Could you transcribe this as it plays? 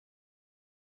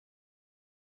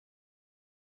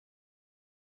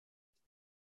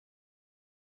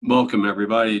Welcome,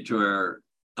 everybody, to our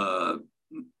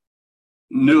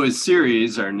newest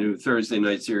series, our new Thursday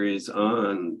night series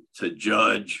on to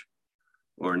judge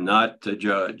or not to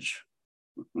judge.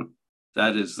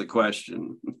 That is the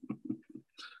question.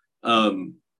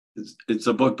 It's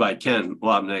a book by Ken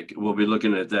Wapnick. We'll be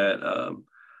looking at that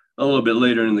a little bit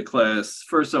later in the class.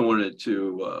 First, I wanted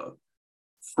to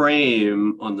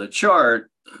frame on the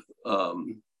chart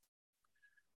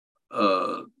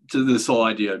to this whole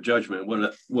idea of judgment,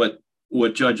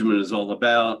 what judgment is all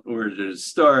about, where did it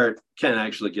start. Ken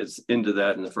actually gets into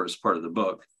that in the first part of the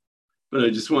book. But I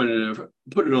just wanted to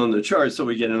put it on the chart so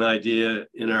we get an idea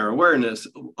in our awareness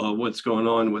of what's going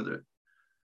on with it.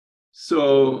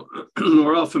 So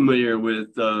we're all familiar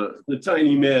with the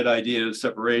tiny mad idea of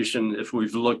separation. If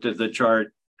we've looked at the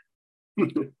chart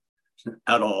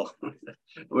at all,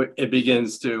 it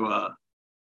begins to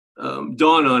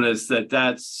dawn on us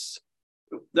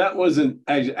that wasn't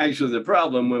actually the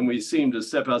problem when we seemed to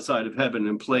step outside of heaven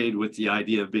and played with the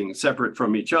idea of being separate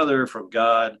from each other, from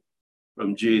God,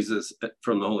 from Jesus,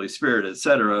 from the Holy Spirit,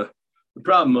 etc. The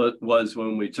problem was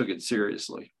when we took it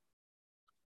seriously.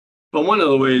 But one of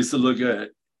the ways to look at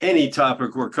any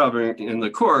topic we're covering in the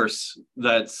course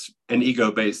that's an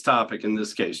ego-based topic, in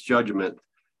this case, judgment,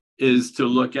 is to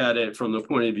look at it from the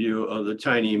point of view of the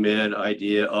tiny mad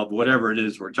idea of whatever it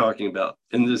is we're talking about.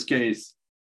 In this case,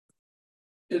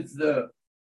 it's the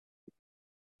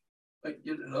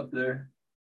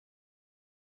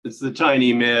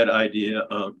tiny mad idea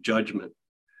of judgment.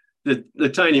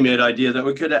 The tiny mad idea that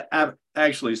we could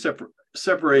actually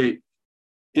separate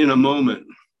in a moment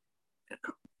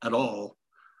at all,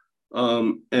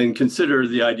 and consider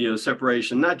the idea of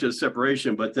separation, not just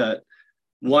separation, but that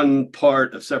one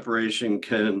part of separation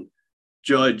can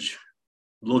judge,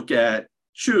 look at,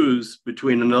 choose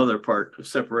between another part of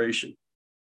separation.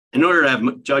 In order to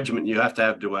have judgment, you have to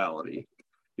have duality.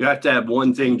 You have to have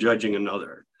one thing judging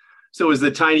another. So is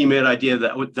the tiny mad idea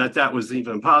that was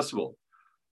even possible?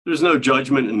 There's no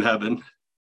judgment in heaven.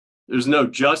 There's no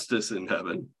justice in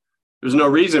heaven. There's no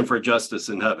reason for justice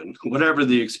in heaven. Whatever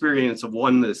the experience of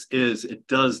oneness is, it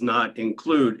does not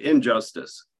include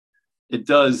injustice. It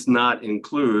does not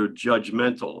include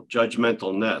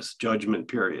judgmentalness, judgment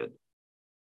period.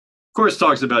 Of course,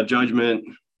 talks about judgment,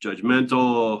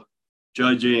 judgmental,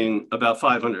 judging about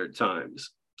 500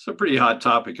 times. It's a pretty hot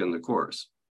topic in the course.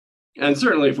 And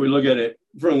certainly if we look at it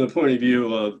from the point of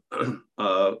view of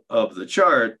the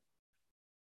chart,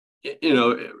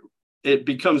 it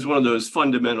becomes one of those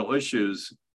fundamental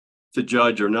issues to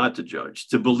judge or not to judge,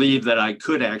 to believe that I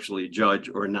could actually judge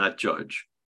or not judge,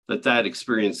 that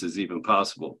experience is even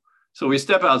possible. So we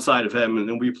step outside of heaven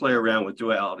and we play around with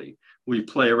duality. We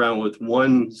play around with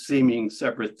one seeming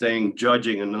separate thing,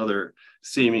 judging another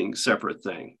seeming separate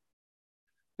thing.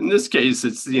 In this case,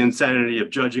 it's the insanity of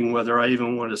judging whether I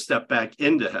even want to step back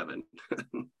into heaven.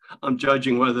 I'm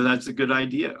judging whether that's a good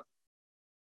idea.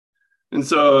 And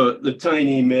so the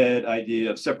tiny mad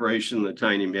idea of separation, the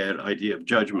tiny mad idea of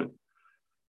judgment.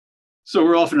 So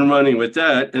we're often running with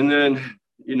that. And then,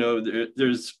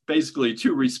 there's basically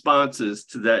two responses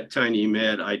to that tiny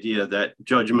mad idea that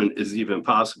judgment is even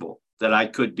possible, that I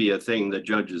could be a thing that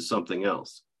judges something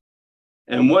else.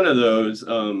 And one of those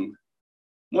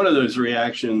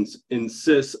reactions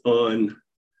insists on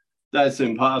that's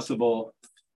impossible.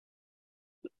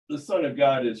 The Son of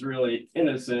God is really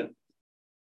innocent.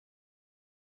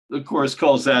 The Course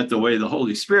calls that the way the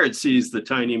Holy Spirit sees the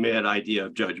tiny mad idea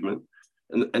of judgment,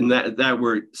 and that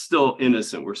we're still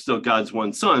innocent. We're still God's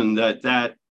one Son.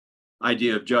 That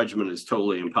idea of judgment is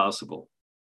totally impossible.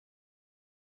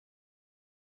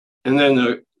 And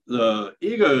then the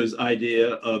ego's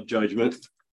idea of judgment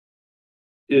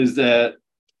is that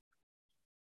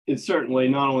it's certainly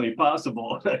not only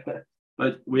possible,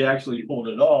 but we actually pulled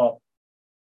it off,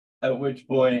 at which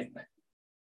point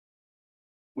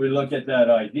we look at that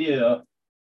idea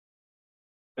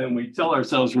and we tell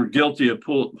ourselves we're guilty of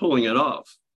pulling it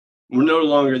off. We're no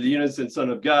longer the innocent Son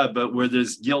of God, but we're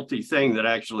this guilty thing that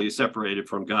actually is separated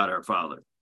from God our Father.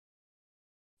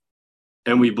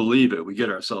 And we believe it. We get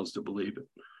ourselves to believe it.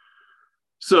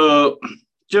 So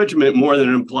judgment more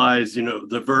than implies,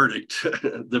 the verdict,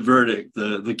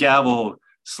 the gavel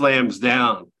slams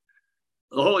down.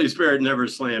 The Holy Spirit never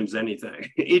slams anything.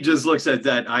 He just looks at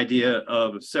that idea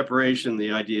of separation,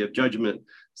 the idea of judgment,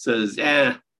 says,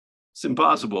 it's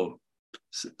impossible.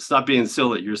 Stop being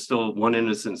silly. You're still one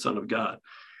innocent Son of God.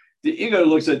 The ego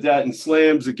looks at that and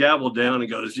slams the gavel down and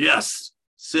goes, yes,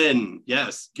 sin,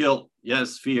 yes, guilt,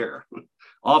 yes, fear.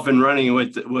 Often running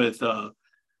with the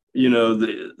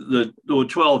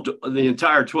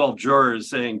entire 12 jurors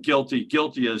saying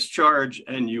guilty as charged,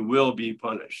 and you will be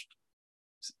punished.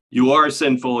 You are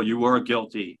sinful, you are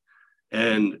guilty,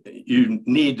 and you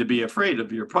need to be afraid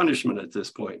of your punishment at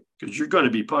this point, because you're going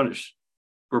to be punished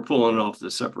for pulling off the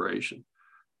separation.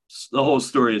 It's the whole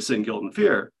story of sin, guilt, and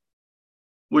fear,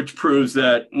 which proves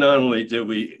that not only did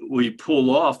we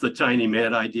pull off the tiny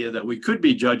mad idea that we could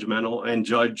be judgmental and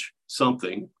judge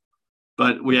something,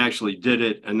 but we actually did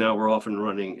it, and now we're often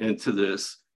running into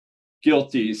this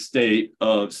guilty state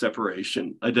of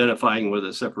separation, identifying with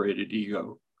a separated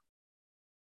ego.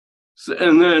 So,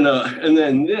 and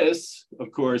then this,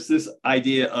 of course, this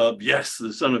idea of, yes,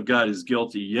 the Son of God is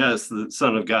guilty, yes, the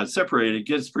Son of God separated,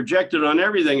 gets projected on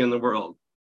everything in the world.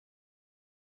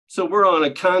 So we're on a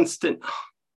constant,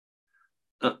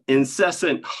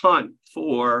 incessant hunt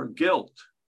for guilt.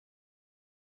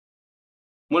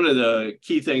 One of the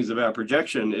key things about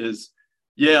projection is,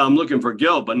 yeah, I'm looking for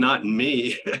guilt, but not in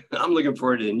me. I'm looking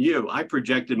for it in you. I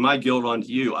projected my guilt onto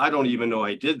you. I don't even know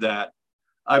I did that.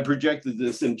 I projected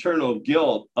this internal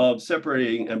guilt of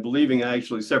separating and believing I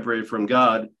actually separated from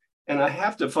God, and I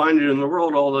have to find it in the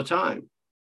world all the time.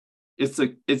 It's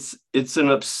an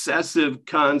obsessive,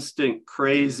 constant,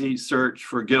 crazy search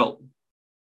for guilt.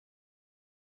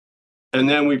 And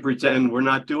then we pretend we're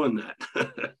not doing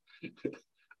that.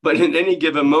 But in any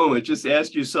given moment, just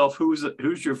ask yourself, who's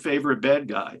your favorite bad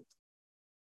guy?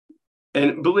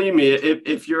 And believe me,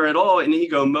 if you're at all in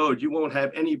ego mode, you won't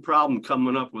have any problem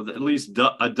coming up with at least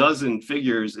a dozen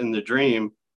figures in the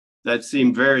dream that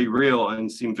seem very real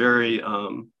and seem very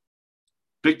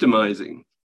victimizing.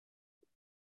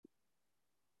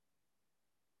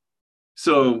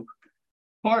 So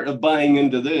part of buying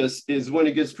into this is when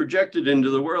it gets projected into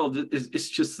the world, it's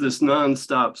just this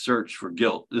nonstop search for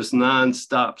guilt, this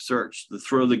nonstop search to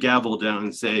throw the gavel down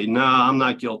and say, no, I'm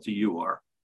not guilty, you are.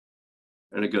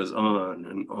 And it goes on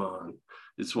and on.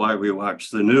 It's why we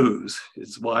watch the news.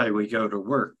 It's why we go to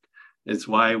work. It's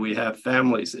why we have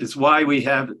families. It's why we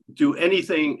do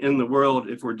anything in the world.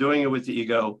 If we're doing it with the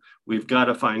ego, we've got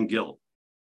to find guilt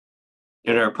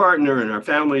in our partner, in our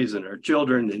families, in our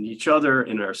children, in each other,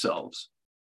 in ourselves.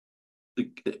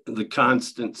 The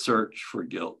constant search for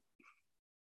guilt,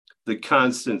 the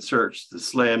constant search to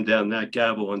slam down that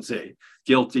gavel and say,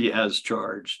 guilty as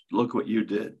charged. Look what you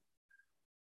did.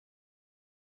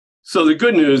 So the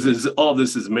good news is all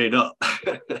this is made up.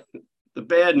 The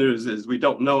bad news is we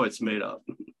don't know it's made up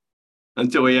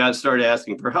until we start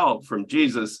asking for help from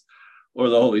Jesus or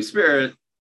the Holy Spirit,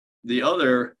 the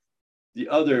other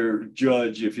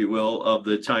judge, if you will, of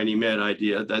the tiny mad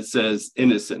idea that says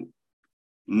innocent,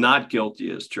 not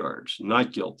guilty as charged,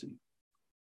 not guilty.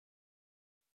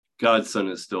 God's Son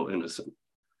is still innocent.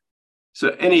 So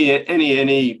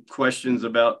any questions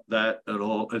about that at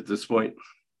all at this point?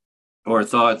 Or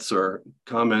thoughts or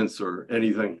comments or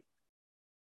anything?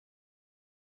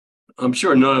 I'm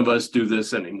sure none of us do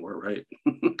this anymore, right?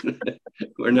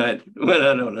 We're not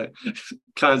on a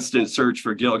constant search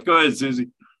for guilt. Go ahead,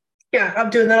 Susie. Yeah, I'm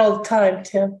doing that all the time,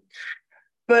 Tim.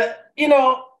 But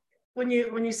when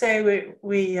you say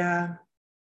we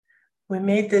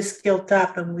made this guilt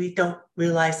up and we don't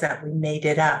realize that we made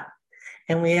it up,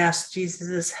 and we ask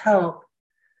Jesus' help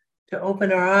to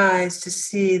open our eyes to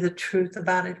see the truth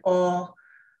about it all.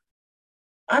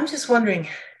 I'm just wondering,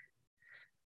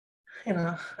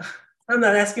 I'm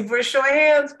not asking for a show of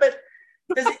hands, but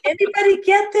does anybody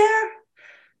get there?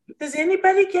 Does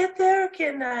anybody get there?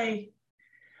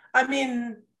 I'm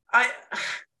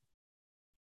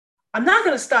not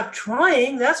going to stop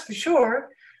trying, that's for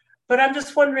sure. But I'm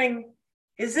just wondering,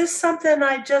 is this something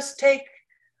I just take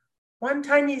one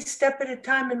tiny step at a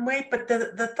time and wait? But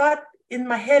the thought in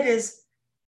my head is,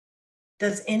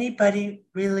 does anybody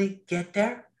really get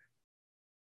there?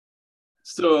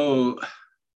 So,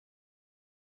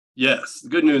 yes, the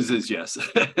good news is yes.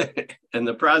 And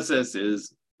the process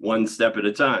is one step at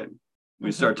a time.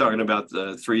 We start talking about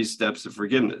the 3 steps of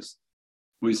forgiveness.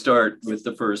 We start with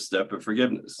the first step of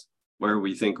forgiveness, where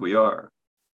we think we are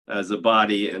as a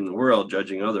body in the world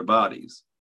judging other bodies.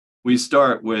 We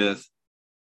start with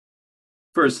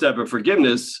first step of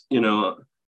forgiveness,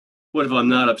 what if I'm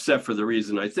not upset for the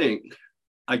reason I think?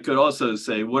 I could also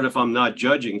say, what if I'm not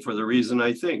judging for the reason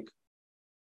I think?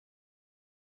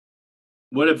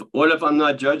 What if I'm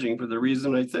not judging for the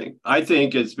reason I think? I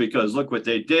think it's because look what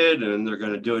they did, and they're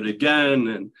going to do it again,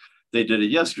 and they did it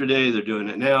yesterday, they're doing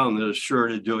it now, and they're sure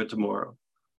to do it tomorrow.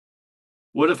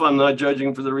 What if I'm not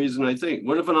judging for the reason I think?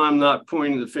 What if I'm not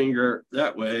pointing the finger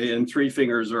that way and 3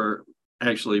 fingers are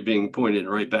actually being pointed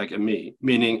right back at me,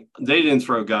 meaning they didn't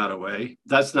throw God away.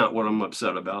 That's not what I'm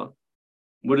upset about.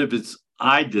 What if it's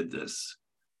I did this?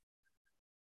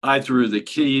 I threw the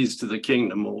keys to the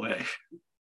kingdom away.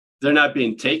 They're not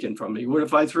being taken from me. What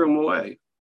if I threw them away?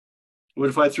 What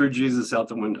if I threw Jesus out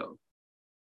the window?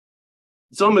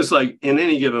 It's almost like in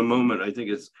any given moment, I think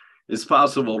it's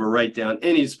possible to write down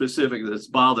any specific that's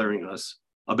bothering us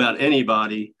about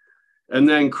anybody, and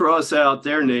then cross out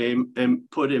their name and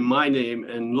put in my name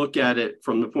and look at it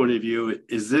from the point of view,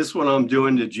 is this what I'm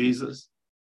doing to Jesus?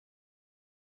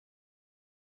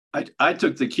 I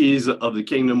took the keys of the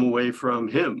kingdom away from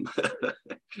him.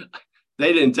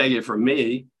 They didn't take it from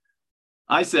me.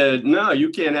 I said, no, you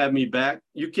can't have me back.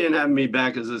 You can't have me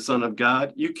back as a son of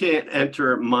God. You can't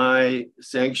enter my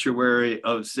sanctuary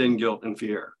of sin, guilt, and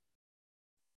fear.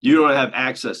 You don't have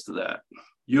access to that.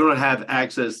 You don't have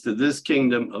access to this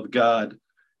kingdom of God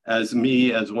as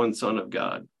me, as one son of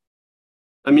God.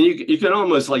 I mean, you can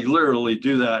almost like literally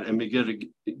do that and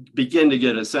begin to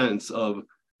get a sense of,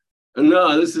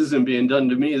 no, this isn't being done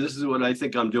to me. This is what I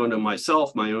think I'm doing to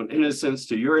myself, my own innocence,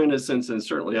 to your innocence. And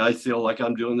certainly I feel like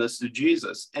I'm doing this to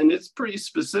Jesus. And it's pretty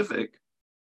specific.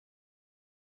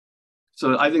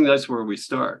 So I think that's where we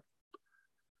start.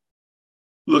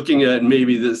 Looking at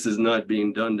maybe this is not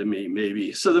being done to me,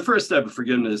 maybe. So the first step of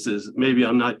forgiveness is maybe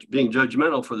I'm not being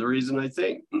judgmental for the reason I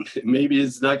think. Maybe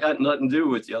it's not got nothing to do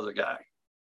with the other guy.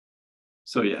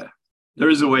 So yeah, there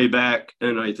is a way back,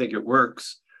 and I think it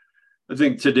works. I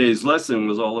think today's lesson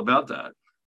was all about that.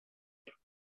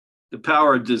 The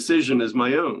power of decision is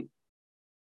my own,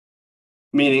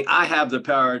 meaning I have the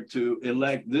power to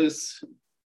elect this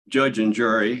judge and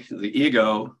jury, the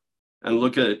ego, and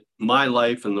look at my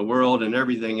life and the world and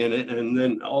everything in it, and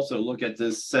then also look at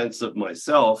this sense of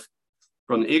myself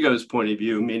from the ego's point of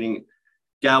view, meaning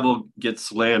gavel gets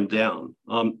slammed down.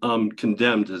 I'm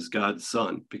condemned as God's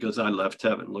son because I left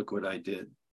heaven. Look what I did.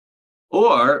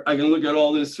 Or I can look at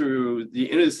all this through the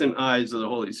innocent eyes of the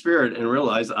Holy Spirit and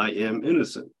realize I am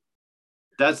innocent.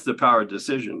 That's the power of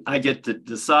decision. I get to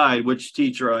decide which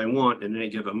teacher I want in any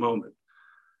given moment.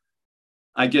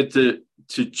 I get to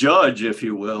judge, if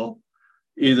you will,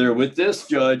 either with this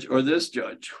judge or this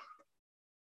judge.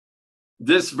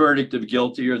 This verdict of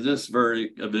guilty or this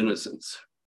verdict of innocence.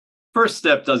 First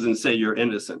step doesn't say you're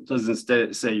innocent,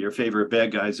 doesn't say your favorite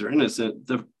bad guys are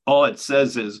innocent. All it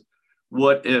says is,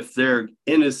 what if they're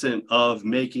innocent of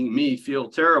making me feel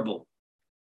terrible?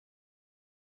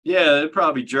 Yeah, they're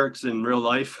probably jerks in real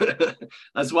life.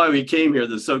 That's why we came here,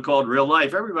 the so-called real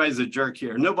life. Everybody's a jerk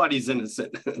here. Nobody's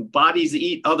innocent. Bodies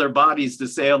eat other bodies to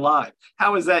stay alive.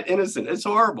 How is that innocent? It's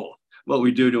horrible what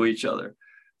we do to each other.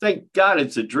 Thank God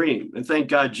it's a dream. And thank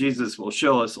God Jesus will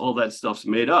show us all that stuff's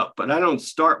made up. But I don't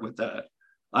start with that.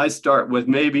 I start with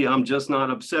maybe I'm just not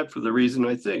upset for the reason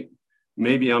I think.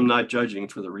 Maybe I'm not judging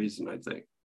for the reason I think.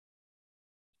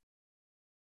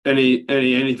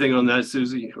 Anything on that,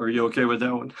 Susie? Are you okay with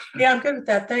that one? Yeah, I'm good with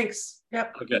that. Thanks.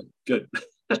 Yep. Okay, good.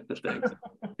 Thanks.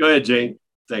 Go ahead, Jane.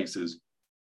 Thanks, Susie.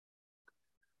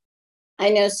 I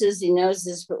know Susie knows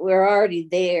this, but we're already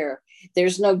there.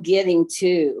 There's no getting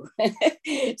to.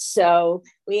 So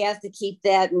we have to keep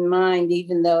that in mind,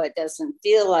 even though it doesn't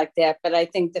feel like that. But I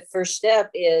think the first step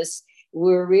is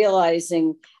we're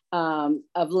realizing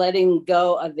of letting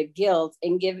go of the guilt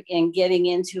and getting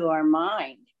into our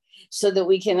mind so that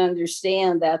we can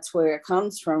understand that's where it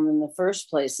comes from in the first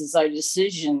place, is our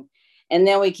decision. And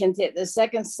then we can take the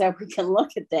second step, we can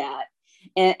look at that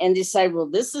and decide, well,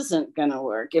 this isn't going to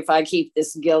work if I keep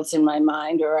this guilt in my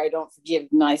mind, or I don't forgive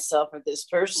myself or this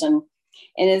person.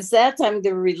 And it's that time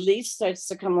the relief starts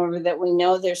to come over, that we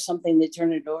know there's something to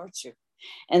turn it over to.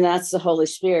 And that's the Holy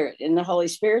Spirit. And the Holy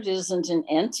Spirit isn't an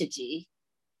entity.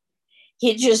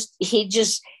 He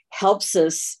just helps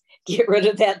us get rid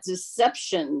of that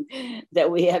deception that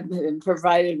we have been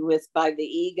provided with by the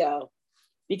ego.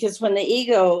 Because when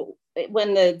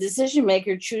the decision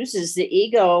maker chooses the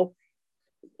ego,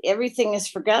 everything is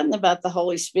forgotten about the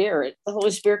Holy Spirit. The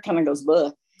Holy Spirit kind of goes,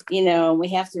 bleh, and we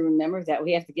have to remember that.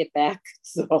 We have to get back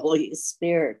to the Holy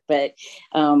Spirit. But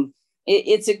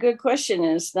it's a good question,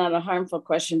 and it's not a harmful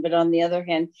question. But on the other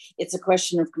hand, it's a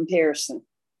question of comparison.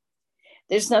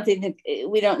 There's nothing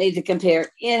we don't need to compare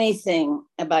anything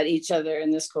about each other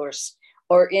in this course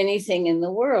or anything in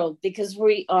the world, because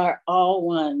we are all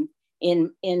one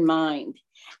in mind.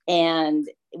 And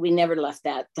we never left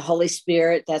that. The Holy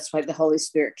Spirit, that's why the Holy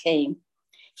Spirit came.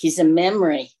 He's a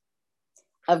memory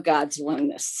of God's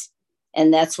oneness.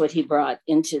 And that's what he was brought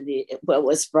into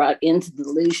the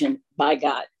illusion by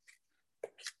God.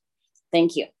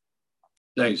 Thank you.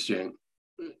 Thanks, Jane.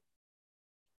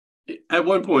 At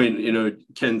one point,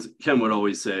 Ken would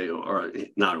always say, or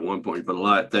not at one point, but a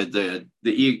lot, that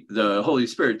the Holy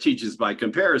Spirit teaches by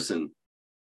comparison.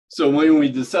 So when we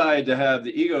decide to have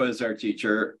the ego as our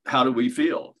teacher, how do we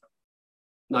feel?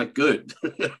 Not good.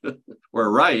 We're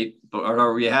right, but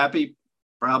are we happy?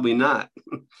 Probably not.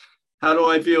 How do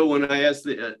I feel when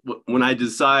I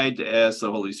decide to ask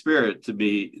the Holy Spirit to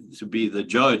be the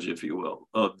judge, if you will,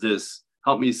 of this?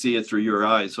 Help me see it through your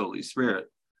eyes, Holy Spirit.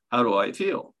 How do I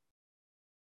feel?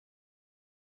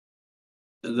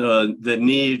 The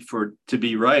need to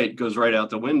be right goes right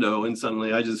out the window, and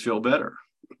suddenly I just feel better.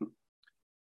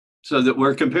 So that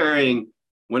we're comparing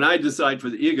when I decide for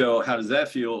the ego, how does that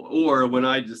feel? Or when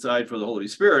I decide for the Holy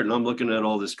Spirit and I'm looking at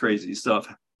all this crazy stuff,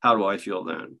 how do I feel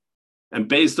then? And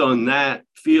based on that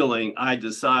feeling, I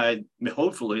decide,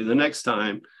 hopefully the next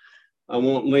time I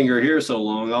won't linger here so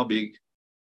long. I'll be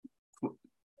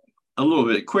a little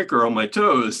bit quicker on my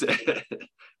toes,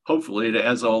 hopefully, to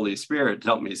ask the Holy Spirit to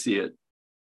help me see it.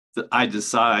 I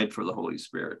decide for the Holy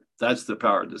Spirit. That's the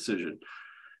power of decision.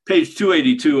 Page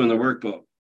 282 in the workbook.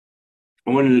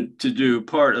 I wanted to do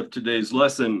part of today's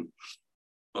lesson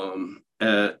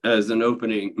as an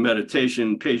opening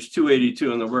meditation. Page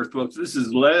 282 in the workbook. This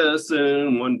is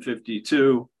lesson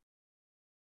 152.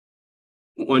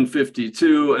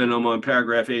 152, and I'm on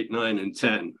paragraph 8, 9, and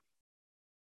 10.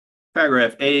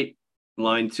 Paragraph 8,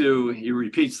 line 2, he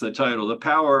repeats the title. The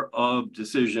power of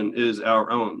decision is our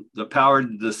own. The power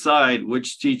to decide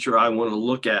which teacher I want to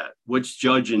look at, which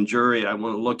judge and jury I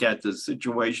want to look at the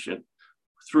situation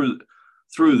through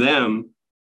them.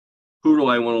 Who do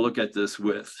I want to look at this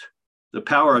with? The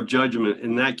power of judgment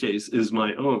in that case is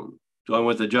my own. Do I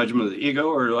want the judgment of the ego,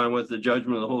 or do I want the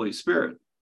judgment of the Holy Spirit?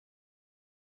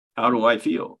 How do I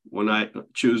feel when I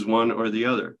choose one or the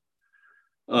other?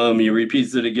 He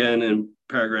repeats it again in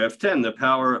paragraph 10. The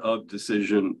power of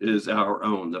decision is our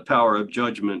own. The power of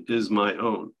judgment is my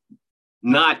own.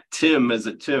 Not Tim as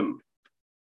a Tim,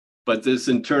 but this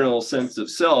internal sense of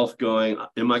self going,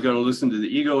 am I going to listen to the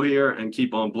ego here and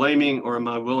keep on blaming, or am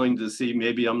I willing to see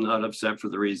maybe I'm not upset for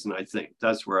the reason I think?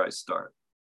 That's where I start.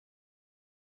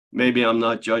 Maybe I'm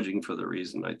not judging for the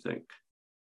reason I think.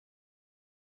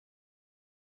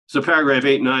 So paragraph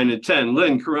 8, 9, and 10.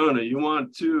 Lynn Corona, you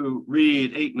want to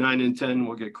read 8, 9, and 10?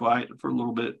 We'll get quiet for a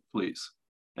little bit, please.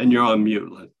 And you're on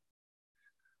mute, Lynn.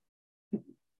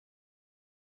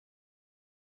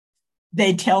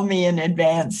 They tell me in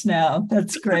advance now.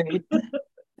 That's great.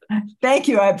 Thank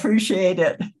you. I appreciate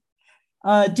it.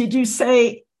 Did you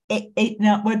say 8,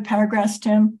 now what paragraphs,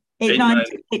 Tim? 8, 9,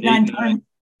 10?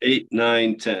 8,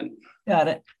 9, 10. Got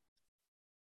it.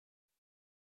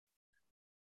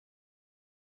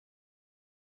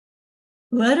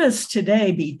 Let us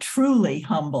today be truly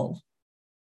humble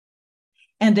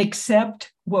and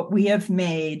accept what we have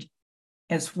made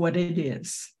as what it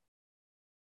is.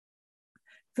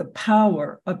 The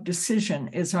power of decision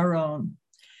is our own.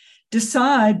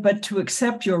 Decide but to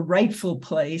accept your rightful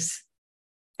place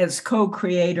as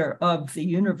co-creator of the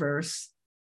universe,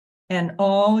 and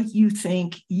all you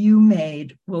think you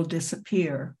made will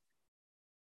disappear.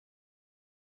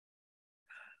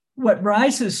 What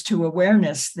rises to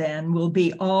awareness then will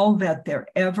be all that there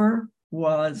ever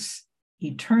was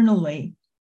eternally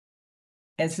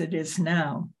as it is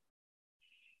now.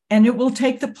 And it will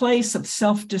take the place of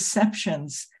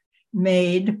self-deceptions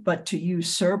made but to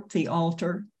usurp the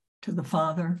altar to the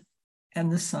Father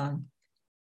and the Son.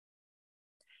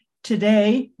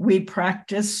 Today, we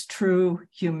practice true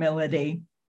humility,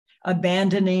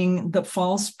 abandoning the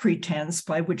false pretense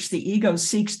by which the ego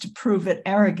seeks to prove it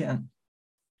arrogant.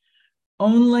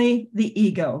 Only the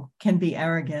ego can be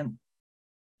arrogant,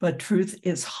 but truth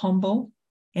is humble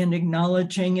in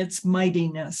acknowledging its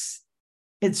mightiness,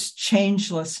 its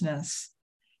changelessness,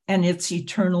 and its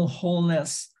eternal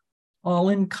wholeness, all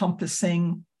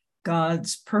encompassing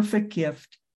God's perfect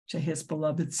gift to his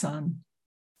beloved Son.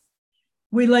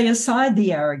 We lay aside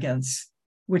the arrogance,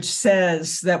 which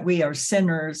says that we are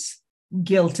sinners,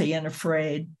 guilty and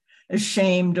afraid,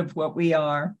 ashamed of what we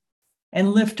are,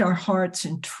 and lift our hearts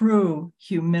in true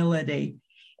humility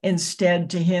instead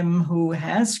to him who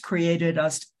has created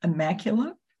us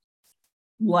immaculate,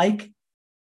 like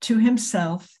to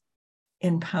himself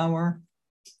in power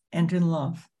and in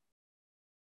love.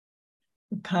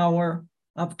 The power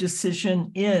of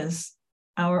decision is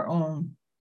our own,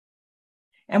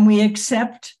 and we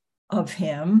accept of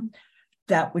him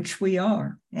that which we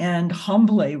are and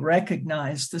humbly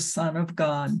recognize the Son of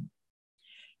God.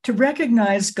 To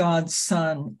recognize God's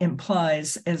Son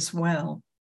implies as well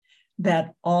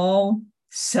that all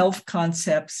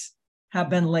self-concepts have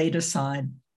been laid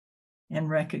aside and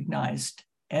recognized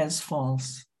as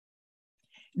false.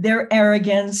 Their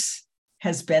arrogance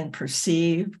has been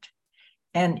perceived,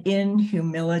 and in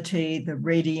humility, the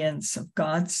radiance of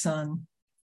God's Son,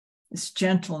 his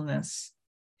gentleness,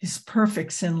 his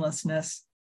perfect sinlessness,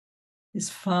 his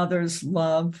Father's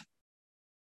love,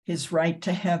 his right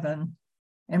to heaven,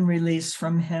 and release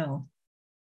from hell.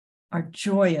 are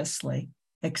joyously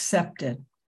accepted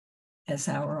as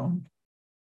our own.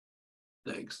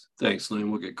 Thanks. Thanks,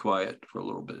 Lynn. We'll get quiet for a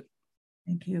little bit.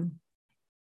 Thank you.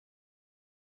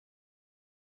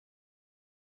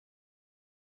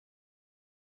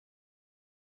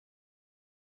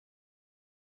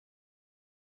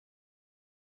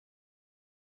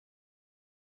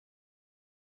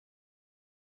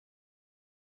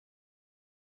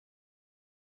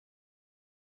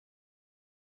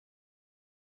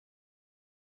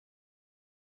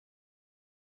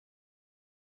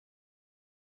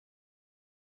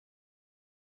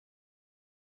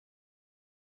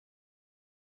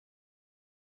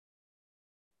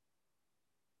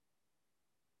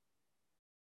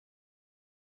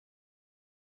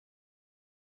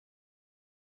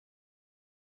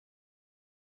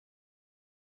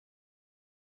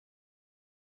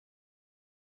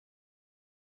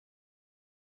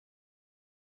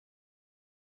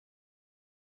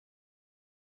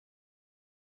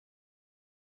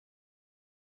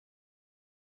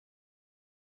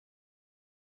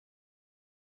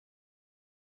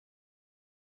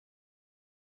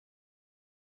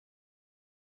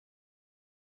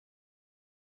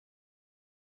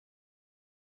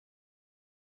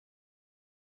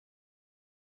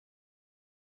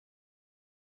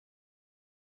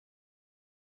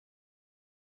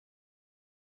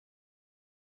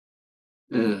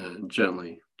 And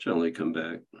gently come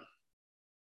back.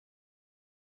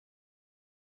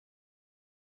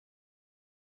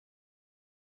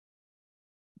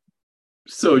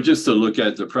 So just to look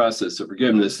at the process of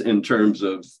forgiveness in terms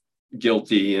of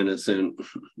guilty, innocent,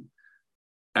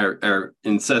 our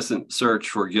incessant search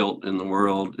for guilt in the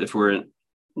world, if we're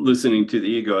listening to the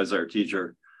ego as our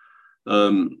teacher,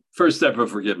 first step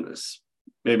of forgiveness.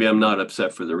 Maybe I'm not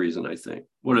upset for the reason I think.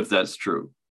 What if that's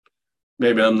true?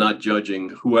 Maybe I'm not judging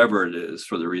whoever it is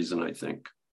for the reason I think.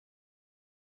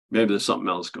 Maybe there's something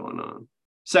else going on.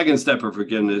 Second step of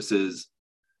forgiveness is,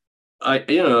 I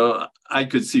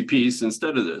could see peace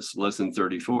instead of this, lesson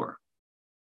 34.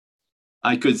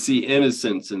 I could see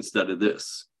innocence instead of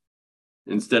this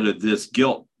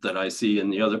guilt that I see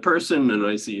in the other person and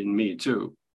I see in me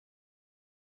too.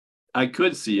 I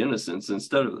could see innocence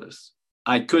instead of this.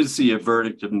 I could see a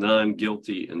verdict of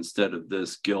non-guilty instead of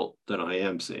this guilt that I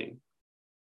am seeing.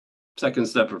 Second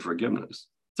step of forgiveness.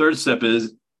 Third step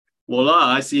is, voila,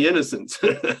 I see innocence.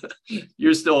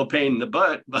 You're still a pain in the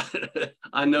butt, but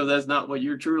I know that's not what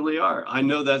you truly are. I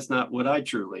know that's not what I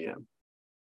truly am.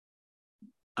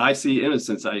 I see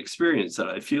innocence. I experience it.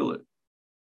 I feel it.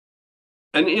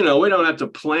 And, we don't have to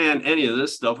plan any of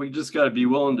this stuff. We just got to be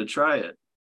willing to try it.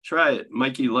 Try it.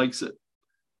 Mikey likes it.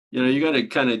 You got to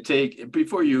kind of take,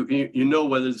 before you know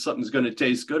whether something's going to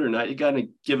taste good or not, you got to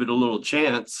give it a little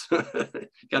chance.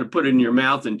 Got to put it in your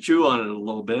mouth and chew on it a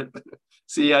little bit.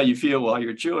 See how you feel while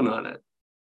you're chewing on it.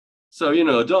 So,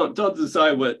 don't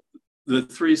decide what the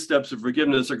 3 steps of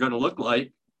forgiveness are going to look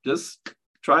like. Just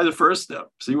try the first step.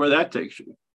 See where that takes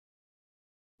you.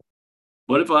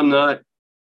 What if I'm not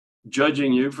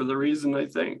judging you for the reason I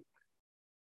think?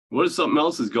 What if something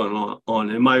else is going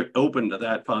on? Am I open to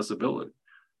that possibility?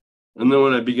 And then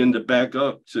when I begin to back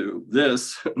up to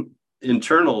this,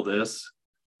 internal this,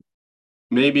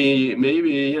 maybe,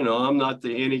 I'm not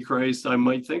the Antichrist I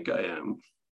might think I am.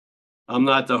 I'm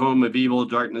not the home of evil,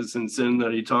 darkness, and sin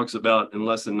that he talks about in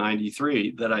lesson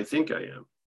 93 that I think I am.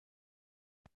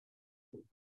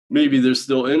 Maybe there's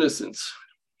still innocence.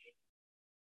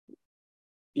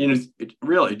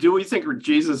 Really, do we think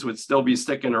Jesus would still be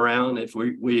sticking around if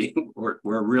we were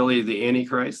really the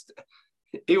Antichrist?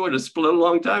 He would have split a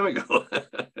long time ago.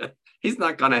 He's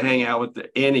not going to hang out with the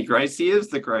Antichrist. He is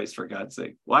the Christ, for God's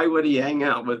sake. Why would he hang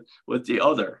out with the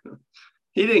other?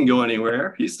 He didn't go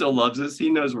anywhere. He still loves us. He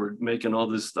knows we're making all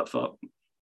this stuff up.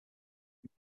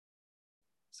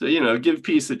 So, give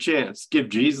peace a chance. Give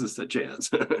Jesus a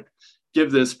chance.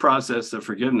 Give this process of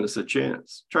forgiveness a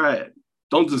chance. Try it.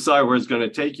 Don't decide where it's going to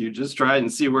take you. Just try it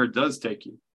and see where it does take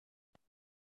you.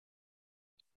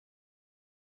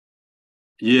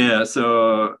 Yeah,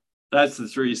 so that's the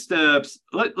 3 steps.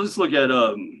 Let's look at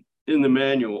in the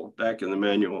manual, back in the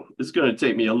manual. It's going to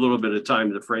take me a little bit of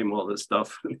time to frame all this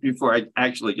stuff before I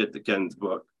actually get to Ken's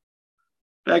book.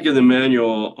 Back in the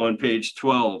manual on page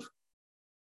 12,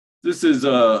 this is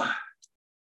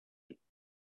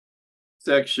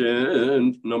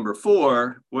section number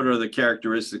 4. What are the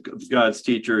characteristics of God's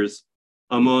teachers?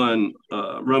 I'm on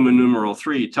Roman numeral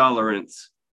 3, tolerance.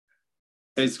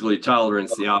 Basically,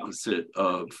 tolerance, the opposite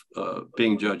of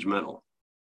being judgmental.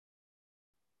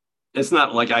 It's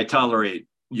not like I tolerate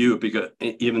you because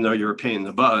even though you're a pain in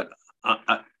the butt.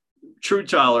 True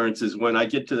tolerance is when I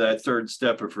get to that 3rd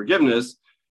step of forgiveness,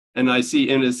 and I see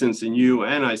innocence in you,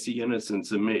 and I see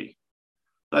innocence in me.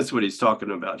 That's what he's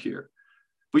talking about here.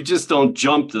 We just don't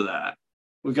jump to that.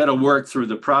 We've got to work through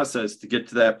the process to get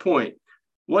to that point.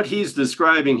 What he's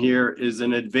describing here is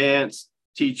an advanced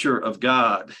teacher of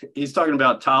God. He's talking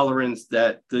about tolerance,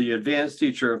 that the advanced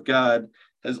teacher of God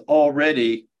has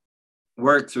already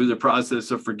worked through the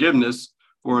process of forgiveness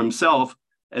for himself.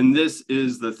 And this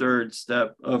is the third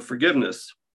step of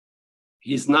forgiveness.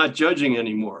 He's not judging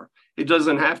anymore. He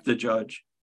doesn't have to judge.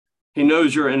 He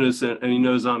knows you're innocent, and he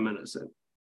knows I'm innocent.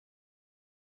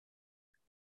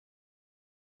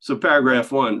 So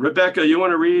paragraph 1. Rebecca, you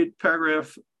want to read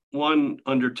paragraph 1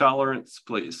 under tolerance,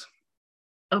 please?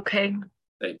 Okay.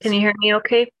 Thanks. Can you hear me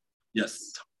okay?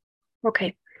 Yes.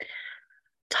 Okay.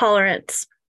 Tolerance.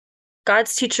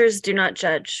 God's teachers do not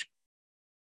judge.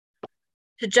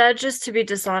 To judge is to be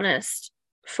dishonest,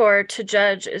 for to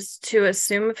judge is to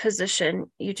assume a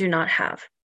position you do not have.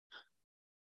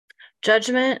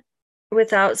 Judgment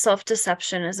without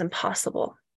self-deception is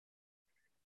impossible.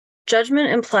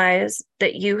 Judgment implies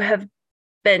that you have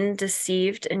been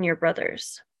deceived in your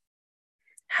brothers.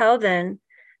 How then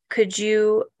could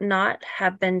you not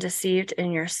have been deceived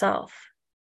in yourself?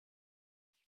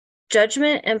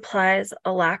 Judgment implies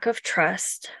a lack of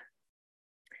trust,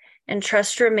 and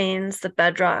trust remains the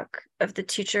bedrock of the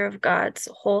teacher of God's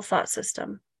whole thought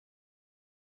system.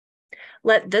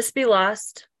 Let this be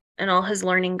lost, and all his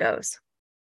learning goes.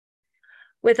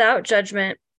 Without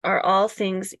judgment are all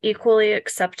things equally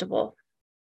acceptable,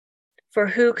 for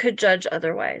who could judge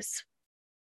otherwise?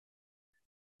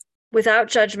 Without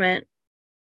judgment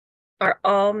are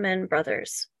all men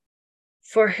brothers,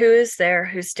 for who is there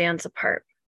who stands apart?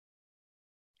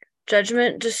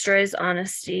 Judgment destroys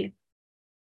honesty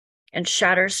and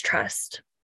shatters trust.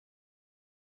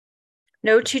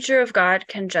 No teacher of God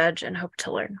can judge and hope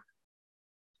to learn.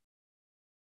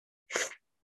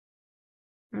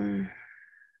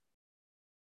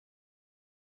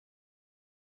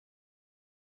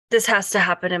 This has to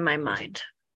happen in my mind.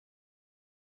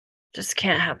 Just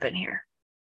can't happen here.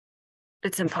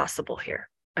 It's impossible here.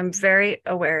 I'm very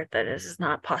aware that it is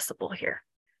not possible here.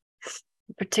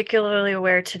 I'm particularly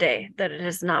aware today that it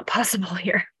is not possible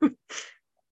here.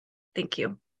 Thank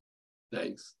you.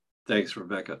 Thanks. Thanks,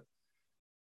 Rebecca.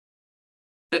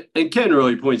 And Ken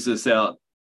really points this out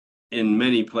in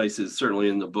many places, certainly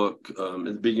in the book, at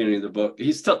the beginning of the book.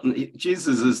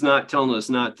 Jesus is not telling us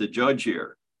not to judge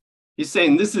here. He's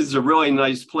saying this is a really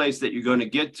nice place that you're going to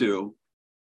get to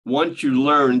once you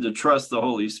learn to trust the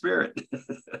Holy Spirit.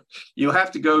 You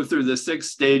have to go through the 6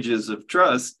 stages of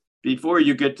trust before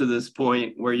you get to this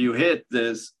point where you hit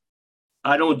this,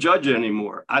 I don't judge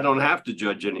anymore. I don't have to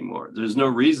judge anymore. There's no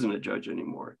reason to judge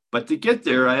anymore. But to get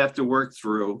there, I have to work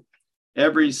through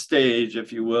every stage,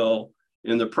 if you will,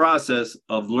 in the process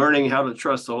of learning how to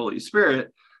trust the Holy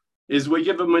Spirit, is we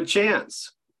give him a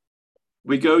chance.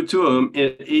 We go to him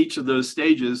in each of those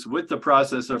stages with the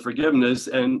process of forgiveness,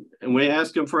 and we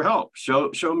ask him for help. Show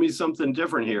me something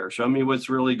different here. Show me what's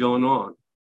really going on.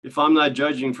 If I'm not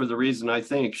judging for the reason I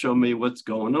think, show me what's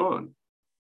going on.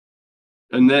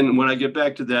 And then when I get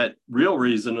back to that real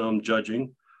reason I'm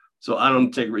judging, so I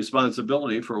don't take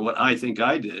responsibility for what I think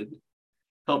I did,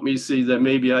 help me see that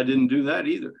maybe I didn't do that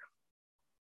either.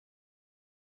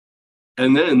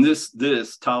 And then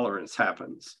this tolerance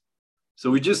happens. So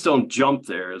we just don't jump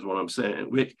there, is what I'm saying.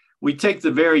 We take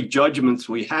the very judgments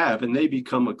we have and they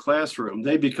become a classroom.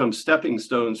 They become stepping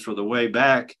stones for the way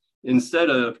back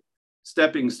instead of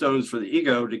stepping stones for the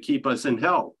ego to keep us in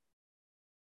hell,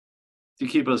 to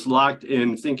keep us locked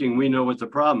in thinking we know what the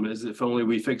problem is. If only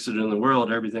we fix it in the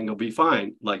world, everything will be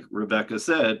fine. Like Rebecca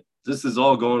said, this is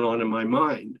all going on in my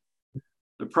mind.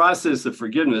 The process of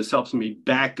forgiveness helps me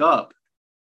back up,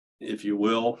 if you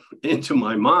will, into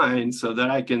my mind so that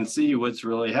I can see what's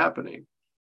really happening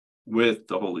with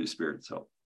the Holy Spirit's help.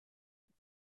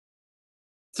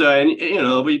 So,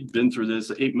 and we've been through this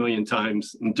 8 million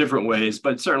times in different ways,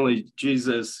 but certainly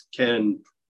Jesus can,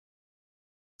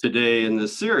 today in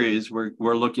this series, we're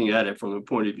looking at it from the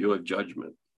point of view of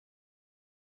judgment.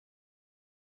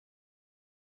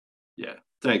 Yeah,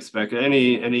 thanks, Becca.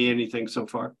 Anything so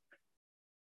far?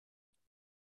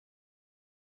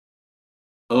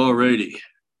 All righty.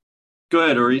 Go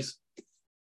ahead, Oris.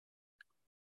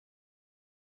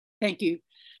 Thank you.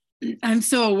 I'm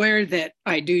so aware that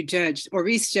I do judge.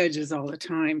 Oris judges all the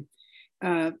time.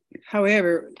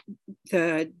 However,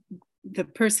 the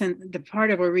part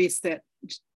of Oris that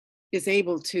is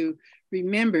able to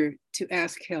remember to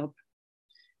ask help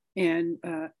and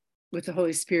with the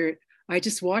Holy Spirit, I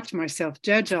just watch myself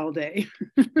judge all day.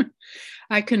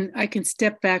 I can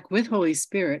step back with Holy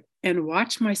Spirit and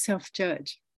watch myself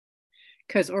judge,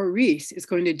 because Oris is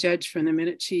going to judge from the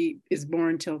minute she is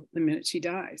born till the minute she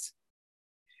dies.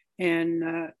 And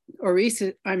Oris,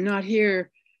 I'm not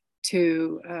here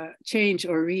to change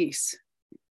Oris.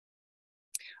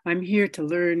 I'm here to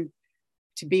learn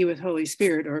to be with Holy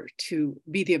Spirit, or to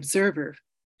be the observer,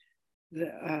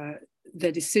 the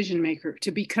decision maker,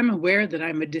 to become aware that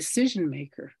I'm a decision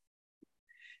maker,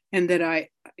 and that I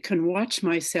can watch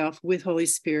myself with Holy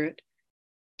Spirit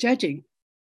judging.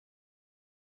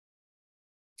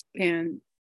 And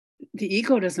the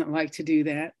ego doesn't like to do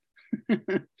that.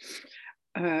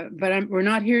 But we're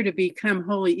not here to become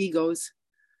holy egos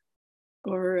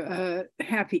or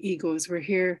happy egos. We're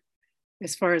here,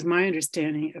 as far as my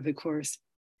understanding of the Course,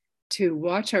 to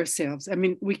watch ourselves. I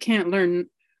mean, we can't learn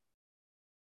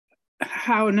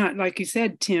how not, like you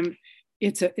said, Tim,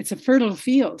 it's a fertile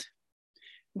field.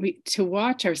 To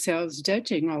watch ourselves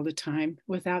judging all the time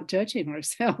without judging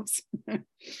ourselves.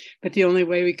 But the only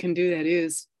way we can do that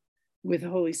is with the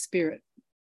Holy Spirit.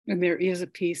 And there is a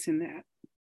peace in that.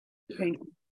 Yeah. Thank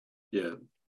you.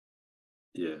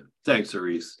 Yeah. Thanks,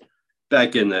 Aris.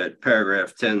 Back in that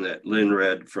paragraph 10 that Lynn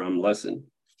read from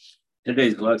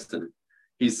today's lesson,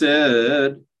 he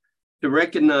said, to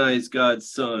recognize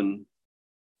God's Son,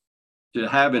 to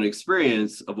have an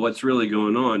experience of what's really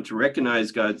going on, to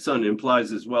recognize God's Son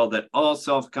implies as well that all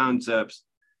self-concepts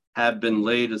have been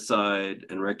laid aside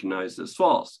and recognized as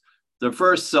false. The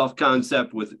first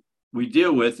self-concept we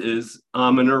deal with is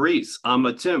I'm an Aris, I'm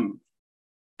a Tim,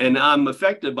 and I'm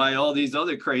affected by all these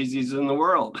other crazies in the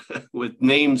world with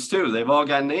names too. They've all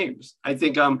got names. I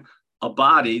think I'm a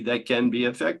body that can be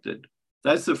affected.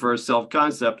 That's the first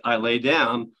self-concept I lay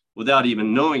down without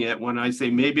even knowing it when I say,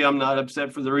 maybe I'm not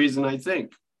upset for the reason I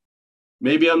think.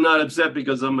 Maybe I'm not upset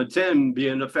because I'm a Tim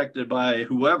being affected by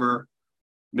whoever.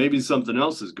 Maybe something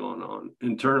else is going on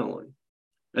internally.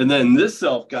 And then this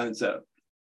self-concept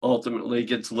ultimately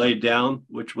gets laid down,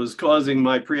 which was causing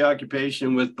my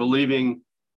preoccupation with believing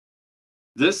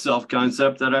this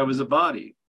self-concept that I was a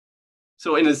body.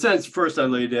 So in a sense, first I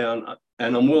lay down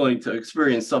and I'm willing to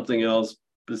experience something else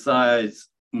besides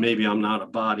maybe I'm not a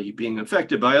body being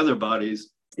affected by other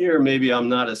bodies. Here, maybe I'm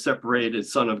not a separated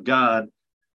son of God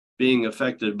being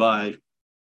affected by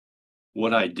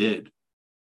what I did.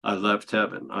 I left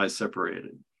heaven, I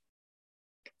separated.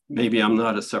 Maybe I'm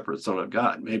not a separate son of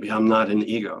God. Maybe I'm not an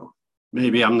ego.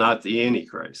 Maybe I'm not the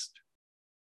Antichrist.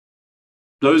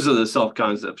 Those are the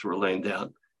self-concepts we're laying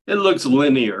down. It looks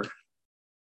linear.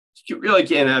 You really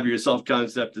can't have your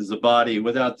self-concept as a body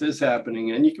without this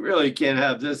happening, and you really can't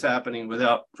have this happening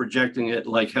without projecting it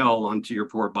like hell onto your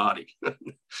poor body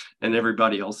and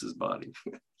everybody else's body.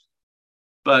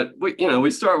 But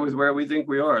we start with where we think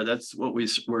we are. That's what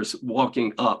we're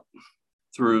walking up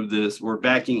through this. We're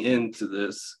backing into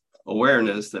this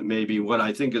awareness that maybe what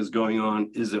I think is going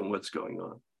on isn't what's going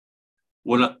on.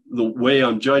 The way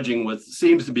I'm judging what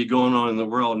seems to be going on in the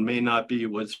world may not be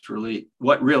what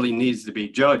really needs to be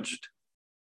judged.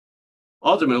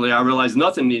 Ultimately, I realize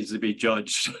nothing needs to be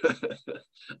judged.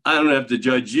 I don't have to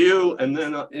judge you, and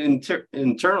then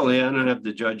internally, I don't have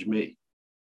to judge me.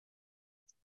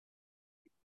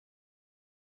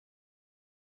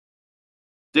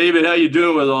 David, how you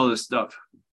doing with all this stuff?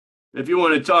 If you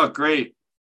want to talk, great.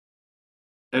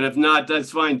 And if not,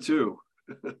 that's fine too.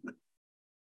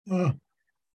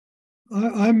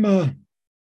 I'm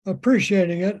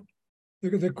appreciating it.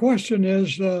 The question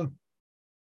is,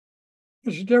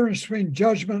 what's the difference between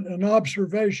judgment and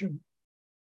observation?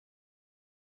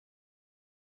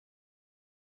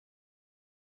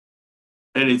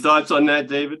 Any thoughts on that,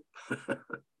 David?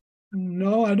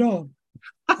 No, I don't.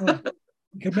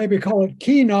 You could maybe call it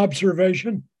keen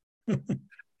observation.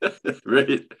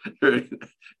 Right.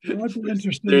 There's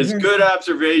good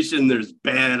observation, there's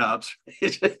bad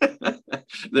observation.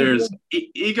 There's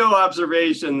ego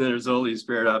observation, there's Holy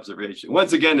Spirit observation.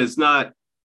 Once again, it's not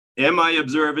am I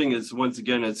observing, it's once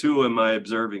again, it's who am I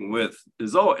observing with.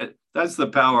 That's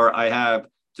the power I have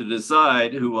to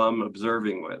decide who I'm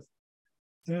observing with.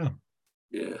 Yeah.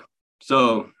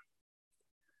 So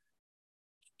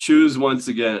choose once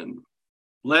again.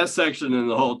 Last section in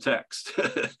the whole text.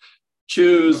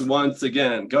 Choose once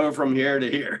again. Go from here to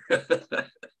here.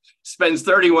 Spends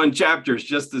 31 chapters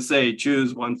just to say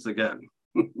choose once again.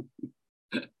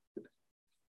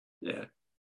 Yeah.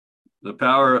 The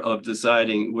power of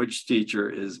deciding which teacher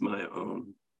is my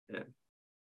own. Yeah.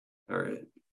 All right.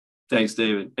 Thanks,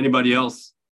 David. Anybody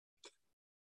else?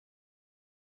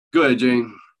 Go ahead,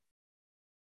 Jane.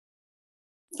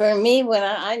 For me, when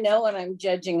I know when I'm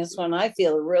judging is when I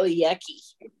feel really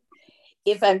yucky.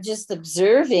 If I'm just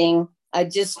observing, I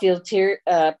just feel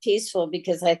peaceful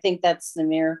because I think that's the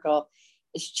miracle,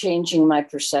 is changing my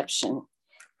perception.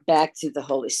 back to the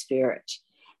Holy Spirit.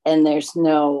 And there is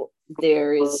no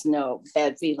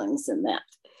bad feelings in that.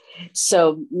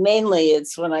 So mainly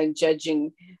it's when I'm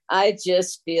judging, I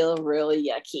just feel really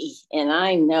yucky, and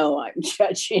I know I'm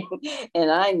judging,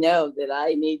 and I know that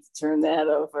I need to turn that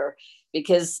over,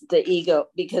 because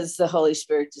the Holy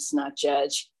Spirit does not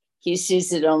judge. He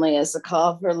sees it only as a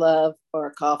call for love or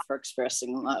a call for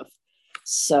expressing love.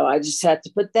 So I just have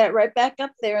to put that right back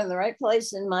up there in the right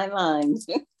place in my mind.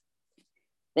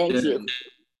 Thank you.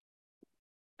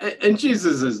 And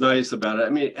Jesus is nice about it.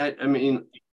 I mean,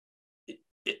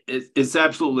 it's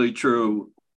absolutely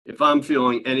true. If I'm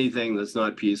feeling anything that's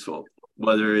not peaceful,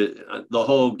 whether the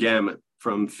whole gamut,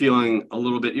 from feeling a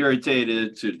little bit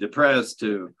irritated to depressed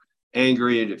to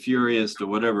angry to furious to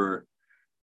whatever,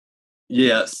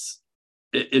 yes,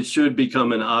 it should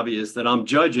become an obvious that I'm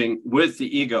judging with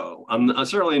the ego. I'm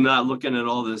certainly not looking at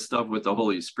all this stuff with the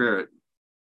Holy Spirit.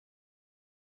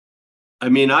 I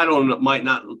mean, might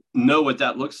not know what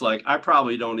that looks like. I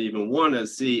probably don't even want to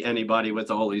see anybody with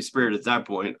the Holy Spirit at that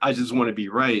point. I just want to be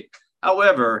right.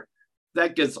 However,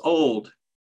 that gets old.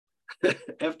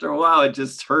 After a while, it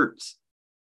just hurts.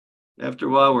 After a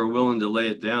while, we're willing to lay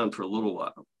it down for a little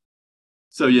while.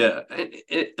 So yeah,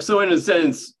 so in a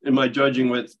sense, am I judging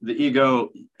with the ego?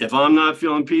 If I'm not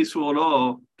feeling peaceful at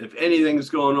all, if anything's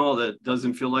going on that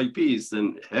doesn't feel like peace,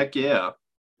 then heck yeah.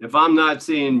 If I'm not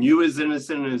seeing you as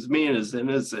innocent as me as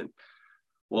innocent,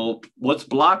 well, what's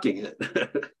blocking it?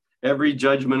 Every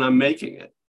judgment I'm making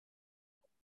it.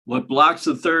 What blocks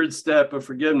the third step of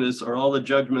forgiveness are all the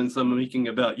judgments I'm making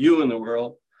about you in the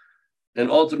world,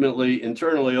 and ultimately,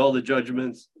 internally, all the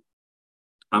judgments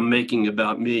I'm making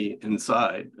about me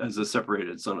inside as a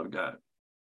separated son of God.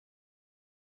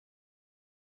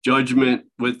 Judgment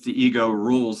with the ego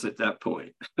rules at that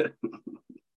point.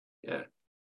 Yeah.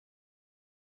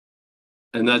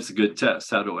 And that's a good test.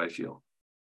 How do I feel?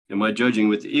 Am I judging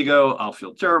with the ego? I'll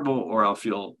feel terrible, or I'll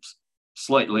feel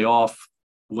slightly off,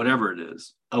 whatever it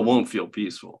is. I won't feel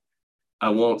peaceful. I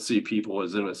won't see people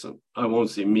as innocent. I won't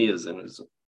see me as innocent.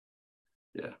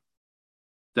 Yeah.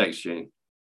 Thanks, Jane.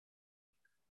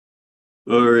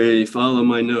 Alrighty, follow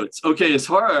my notes. Okay, it's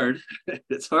hard.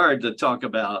 It's hard to talk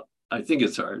about. I think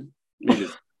it's hard.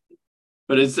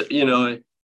 But it's,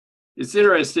 it's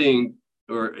interesting,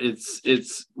 or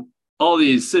it's all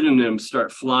these synonyms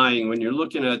start flying when you're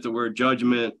looking at the word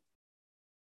judgment,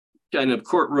 kind of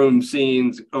courtroom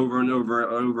scenes over and over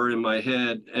and over in my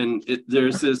head. And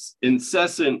there's this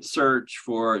incessant search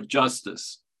for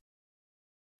justice.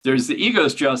 There's the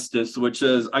ego's justice, which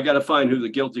says, I got to find who the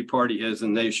guilty party is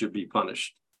and they should be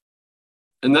punished.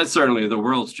 And that's certainly the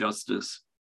world's justice,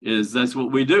 that's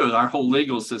what we do. Our whole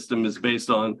legal system is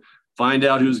based on find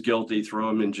out who's guilty, throw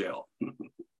them in jail.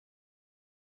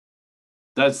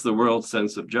 That's the world's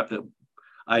sense of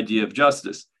idea of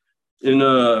justice. In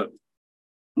a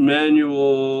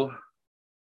manual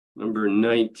number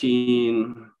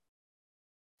 19,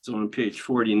 it's on page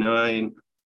 49,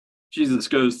 Jesus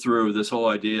goes through this whole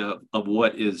idea of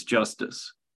what is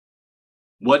justice.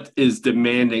 What is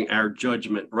demanding our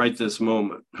judgment right this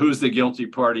moment? Who's the guilty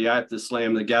party I have to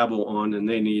slam the gavel on, and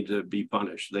they need to be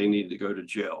punished. They need to go to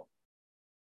jail.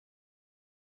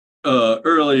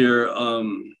 Earlier,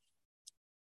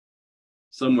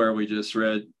 somewhere we just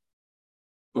read,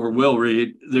 or will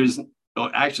read,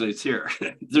 actually it's here.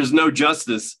 There's no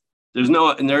justice. There's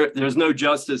no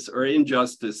justice or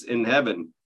injustice in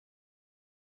heaven.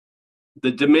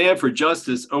 The demand for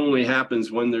justice only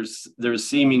happens when there's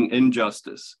seeming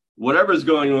injustice. Whatever's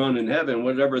going on in heaven,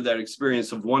 whatever that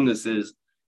experience of oneness is,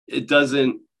 it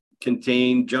doesn't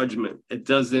contain judgment. It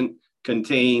doesn't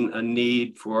contain a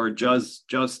need for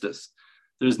justice.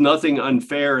 There's nothing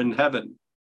unfair in heaven.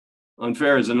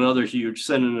 Unfair is another huge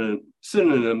synonym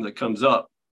that comes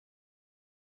up.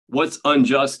 What's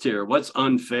unjust here? What's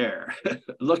unfair?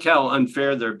 Look how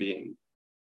unfair they're being.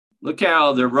 Look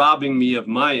how they're robbing me of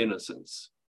my innocence.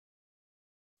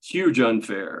 Huge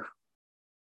unfair.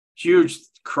 Huge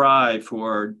cry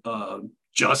for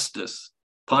justice,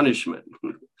 punishment.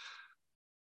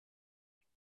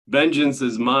 Vengeance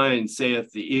is mine,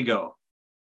 saith the ego.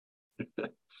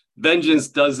 Vengeance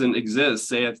doesn't exist,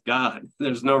 saith God.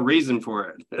 There's no reason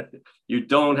for it. You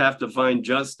don't have to find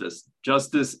justice.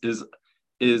 Justice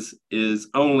is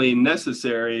only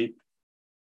necessary.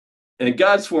 And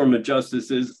God's form of justice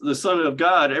is the Son of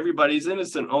God. Everybody's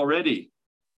innocent already.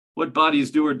 What bodies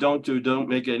do or don't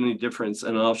make any difference.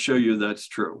 And I'll show you that's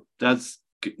true. That's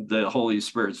the Holy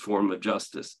Spirit's form of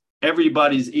justice.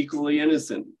 Everybody's equally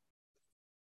innocent,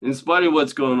 in spite of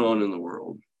what's going on in the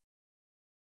world.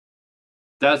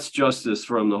 That's justice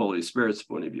from the Holy Spirit's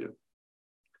point of view.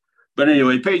 But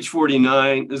anyway, page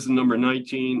 49, this is number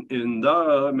 19 in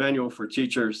the Manual for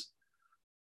Teachers,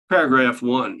 paragraph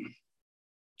 1.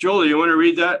 Julie, you want to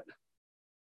read that?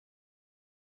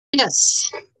 Yes.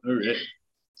 All right.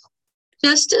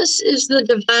 Justice is the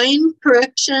divine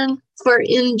correction for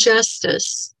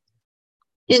injustice.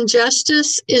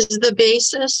 Injustice is the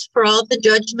basis for all the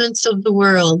judgments of the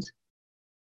world.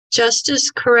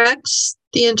 Justice corrects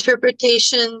the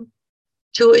interpretation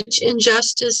to which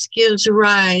injustice gives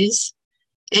rise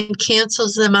and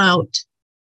cancels them out.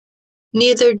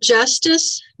 Neither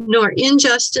justice nor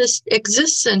injustice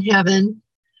exists in heaven,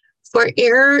 for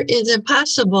error is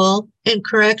impossible and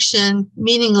correction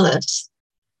meaningless.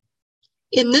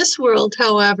 In this world,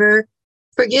 however,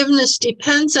 forgiveness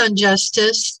depends on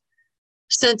justice,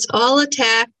 since all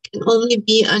attack can only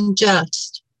be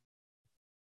unjust.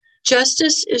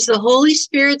 Justice is the Holy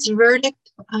Spirit's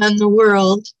verdict on the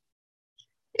world.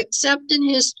 Except in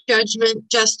his judgment,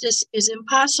 justice is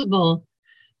impossible,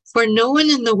 for no one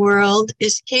in the world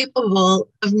is capable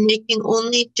of making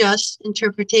only just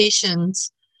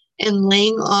interpretations and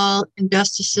laying all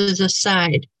injustices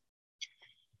aside.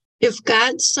 If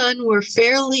God's Son were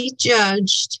fairly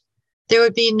judged, there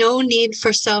would be no need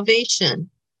for salvation.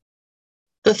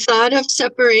 The thought of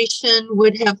separation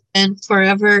would have been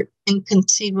forever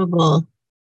inconceivable.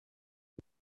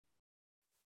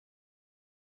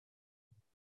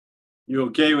 You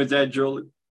okay with that, Julie?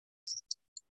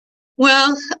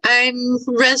 Well, I'm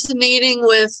resonating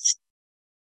with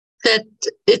that.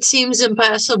 It seems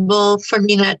impossible for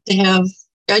me not to have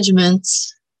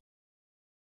judgments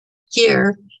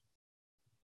here.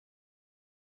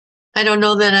 I don't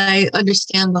know that I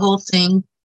understand the whole thing.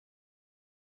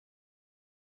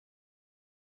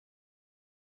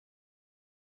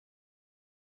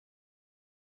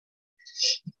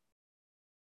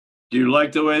 Do you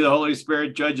like the way the Holy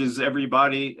Spirit judges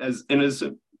everybody as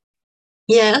innocent?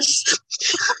 Yes.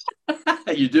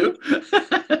 You do?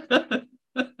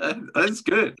 That's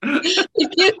good.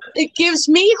 It gives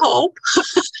me hope.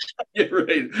 You're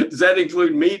right. Does that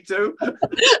include me too?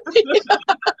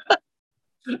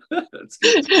 That's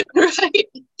good. Right.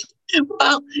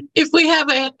 Well, if we have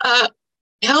a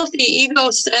healthy ego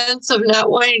sense of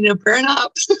not wanting to burn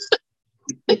up,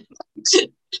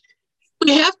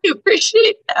 we have to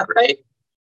appreciate that, right?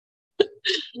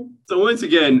 So once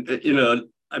again,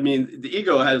 I mean, the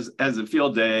ego has a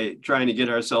field day trying to get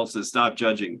ourselves to stop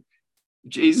judging.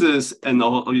 Jesus and the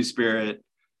Holy Spirit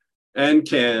and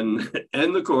Ken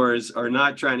and the Course are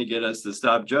not trying to get us to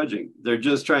stop judging. They're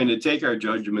just trying to take our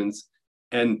judgments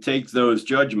and take those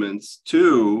judgments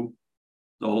to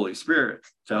the Holy Spirit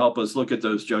to help us look at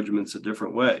those judgments a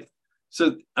different way.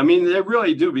 So, I mean, they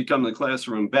really do become the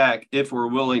classroom back if we're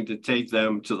willing to take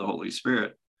them to the Holy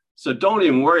Spirit. So don't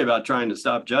even worry about trying to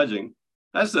stop judging.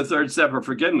 That's the third step of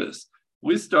forgiveness.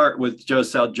 We start with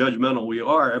just how judgmental we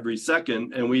are every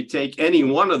second, and we take any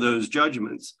one of those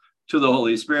judgments to the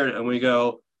Holy Spirit and we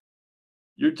go,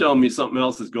 you're telling me something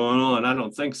else is going on. I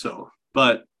don't think so.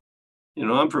 But,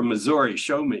 I'm from Missouri.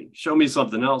 Show me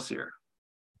something else here.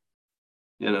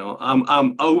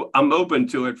 I'm open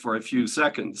to it for a few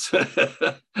seconds.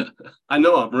 I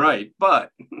know I'm right, but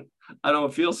I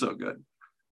don't feel so good.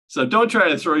 So don't try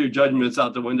to throw your judgments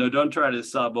out the window. Don't try to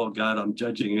sob, oh God, I'm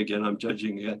judging again.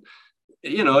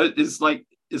 It's like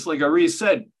Aris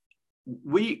said,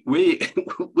 we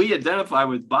identify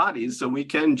with bodies so we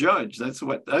can judge. That's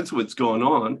what's going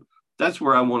on. That's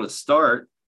where I want to start.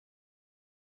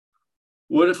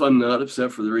 What if I'm not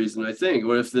upset for the reason I think?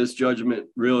 What if this judgment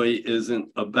really isn't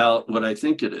about what I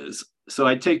think it is? So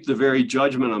I take the very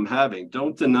judgment I'm having.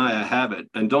 Don't deny I have it,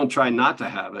 and don't try not to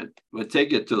have it, but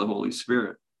take it to the Holy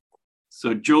Spirit.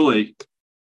 So Julie's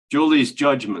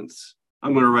judgments.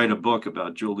 I'm going to write a book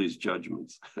about Julie's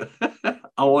judgments.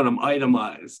 I want them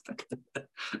itemized.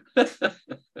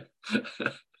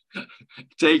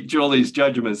 Take Julie's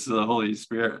judgments to the Holy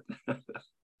Spirit.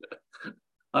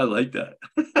 I like that.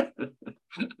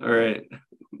 All right.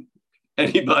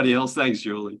 Anybody else? Thanks,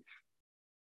 Julie.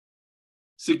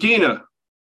 Sakina,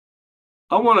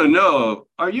 I want to know,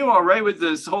 are you all right with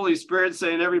this Holy Spirit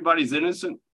saying everybody's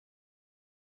innocent?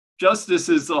 Justice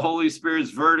is the Holy Spirit's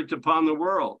verdict upon the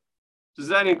world. Does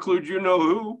that include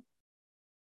who?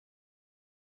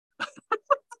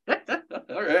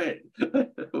 All right.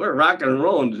 We're rocking and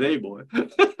rolling today, boy.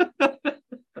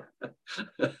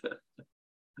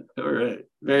 All right.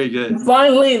 Very good.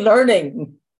 Finally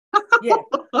learning. Yeah.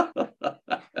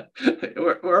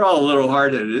 We're all a little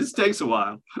hard-headed. This takes a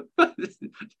while.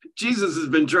 Jesus has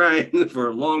been trying for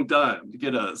a long time to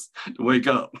get us to wake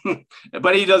up,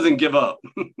 but he doesn't give up.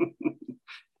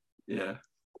 Yeah,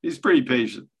 he's pretty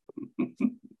patient.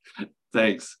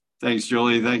 Thanks. Thanks,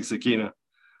 Julie. Thanks, Akina.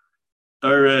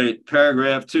 All right,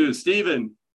 paragraph 2.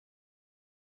 Stephen,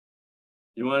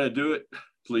 you want to do it,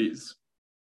 please?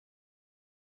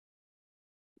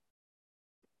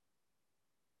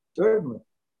 Certainly.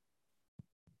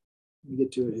 Let me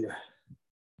get to it here.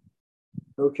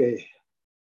 Okay.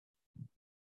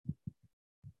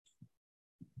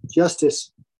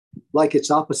 Justice, like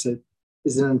its opposite,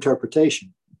 is an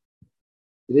interpretation.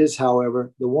 It is,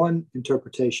 however, the one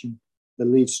interpretation that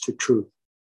leads to truth.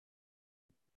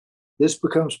 This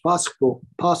becomes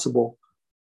possible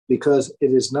because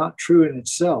it is not true in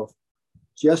itself.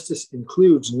 Justice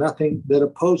includes nothing that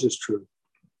opposes truth.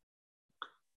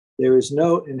 There is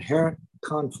no inherent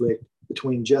conflict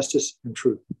between justice and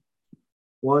truth.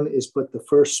 One is but the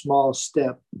first small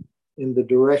step in the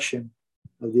direction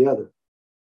of the other.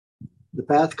 The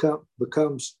path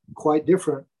becomes quite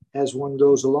different as one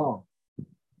goes along.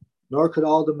 Nor could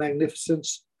all the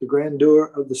magnificence, the grandeur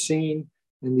of the scene,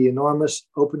 and the enormous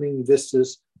opening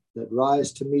vistas that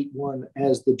rise to meet one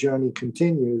as the journey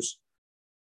continues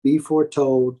be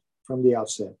foretold from the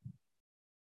outset.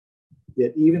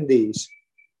 Yet even these,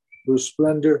 whose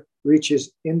splendor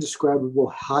reaches indescribable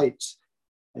heights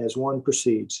as one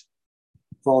proceeds,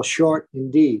 fall short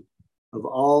indeed of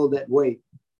all that wait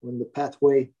when the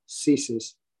pathway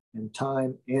ceases and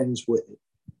time ends with it.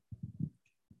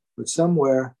 But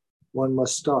somewhere one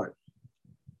must start.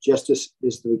 Justice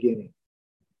is the beginning.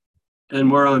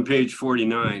 And we're on page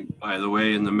 49, by the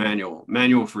way, in the manual.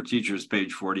 Manual for Teachers,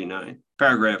 page 49,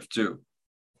 paragraph 2.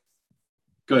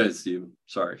 Go ahead, Stephen.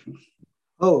 Sorry.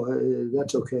 Oh,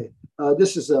 that's okay.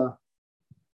 This is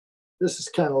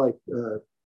kind of like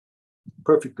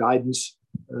perfect guidance.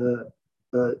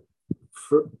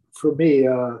 For me,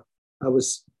 I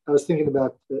was thinking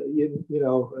about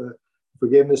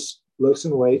forgiveness looks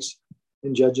and waits,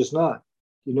 and judges not.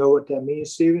 You know what that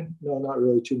means, Stephen? No, not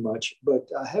really too much, but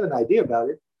I have an idea about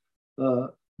it.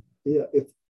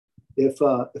 If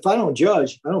I don't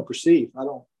judge, I don't perceive, I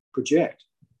don't project.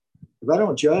 If I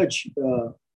don't judge,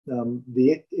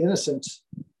 the innocence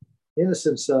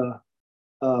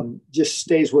just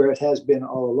stays where it has been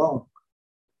all along.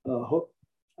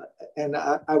 And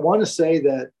I want to say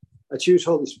that I choose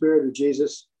Holy Spirit or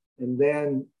Jesus, and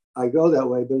then I go that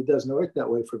way, but it doesn't work that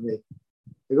way for me.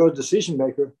 I go to decision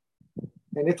maker,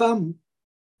 and if I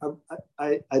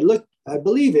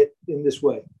believe it in this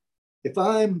way. If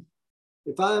I'm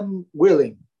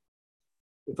willing,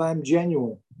 if I'm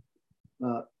genuine,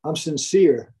 I'm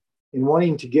sincere in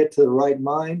wanting to get to the right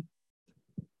mind,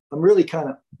 I'm really kind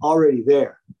of already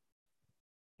there.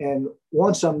 And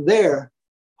once I'm there,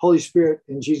 Holy Spirit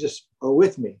and Jesus are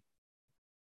with me.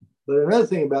 But another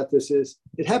thing about this is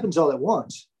it happens all at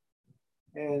once.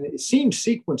 And it seems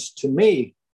sequenced to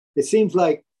me. It seems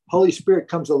like Holy Spirit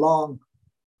comes along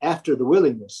after the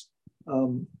willingness.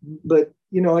 But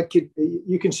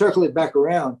you can circle it back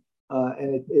around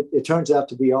and it turns out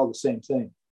to be all the same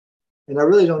thing. And I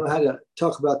really don't know how to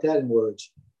talk about that in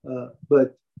words.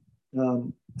 But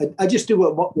I just do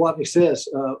what Watney says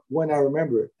when I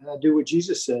remember it. And I do what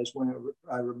Jesus says when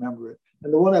I remember it.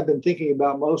 And the one I've been thinking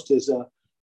about most is I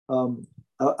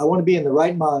want to be in the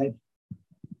right mind,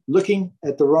 looking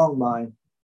at the wrong mind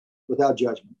without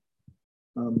judgment.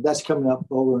 That's coming up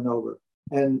over and over.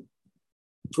 And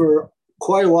for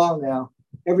quite a while now,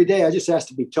 every day I just ask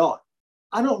to be taught.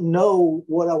 I don't know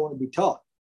what I want to be taught.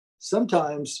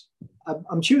 Sometimes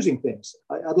I'm choosing things.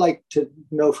 I'd like to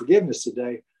know forgiveness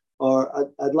today, or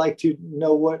I'd like to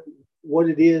know what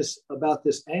it is about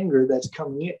this anger that's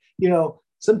coming in.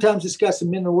 Sometimes it's got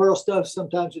some in the world stuff,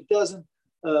 sometimes it doesn't.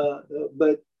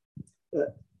 But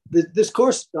this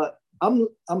course, I'm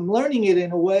learning it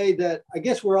in a way that I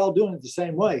guess we're all doing it the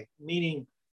same way. Meaning,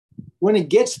 when it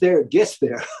gets there, it gets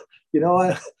there.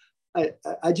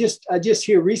 I just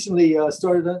here recently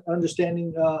started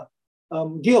understanding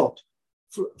guilt.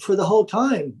 For the whole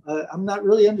time, I'm not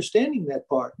really understanding that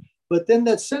part. But then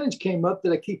that sentence came up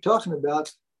that I keep talking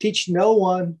about: teach no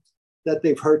one that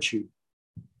they've hurt you.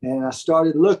 And I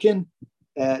started looking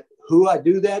at who I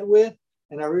do that with,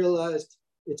 and I realized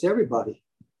it's everybody.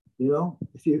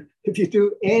 If you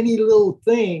do any little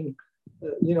thing,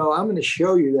 I'm going to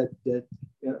show you that.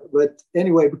 But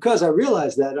anyway, because I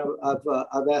realized that,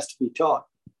 I've asked to be taught.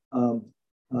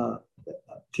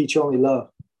 Teach only love,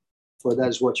 for that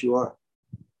is what you are.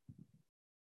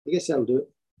 I guess that'll do it.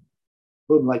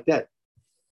 Boom, like that.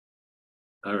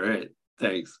 All right,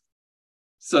 thanks.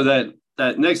 So that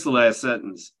next to last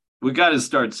sentence, we got to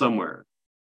start somewhere,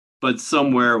 but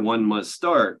somewhere one must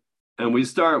start. And we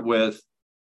start with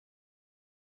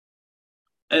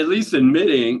at least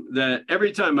admitting that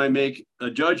every time I make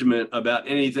a judgment about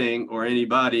anything or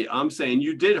anybody, I'm saying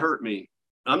you did hurt me.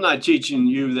 I'm not teaching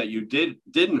you that you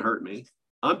didn't hurt me.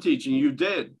 I'm teaching you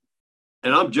did.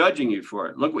 And I'm judging you for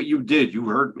it. Look what you did. You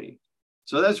hurt me.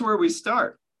 So that's where we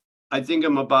start. I think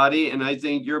I'm a body, and I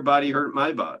think your body hurt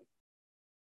my body.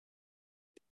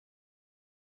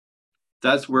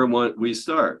 That's where we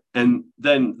start. And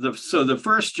then the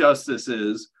first justice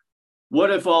is, what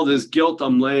if all this guilt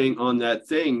I'm laying on that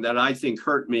thing that I think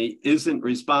hurt me isn't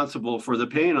responsible for the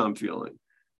pain I'm feeling?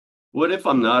 What if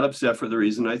I'm not upset for the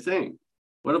reason I think?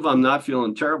 What if I'm not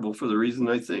feeling terrible for the reason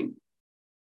I think?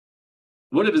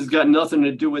 What if it's got nothing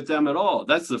to do with them at all?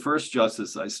 That's the first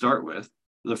justice I start with.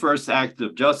 The first act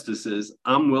of justice is,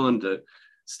 I'm willing to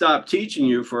stop teaching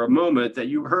you for a moment that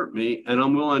you hurt me, and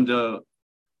I'm willing to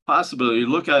possibly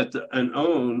look at and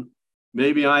own,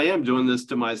 maybe I am doing this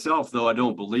to myself, though I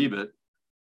don't believe it.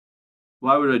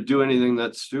 Why would I do anything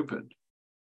that's stupid?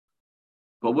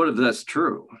 But what if that's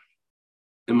true?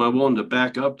 Am I willing to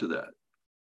back up to that?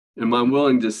 Am I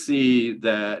willing to see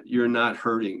that you're not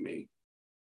hurting me?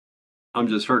 I'm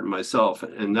just hurting myself,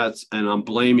 and I'm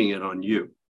blaming it on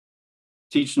you.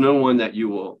 Teach no one that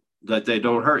they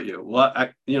don't hurt you. Well,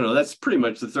 that's pretty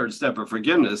much the third step of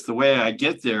forgiveness. The way I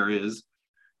get there is,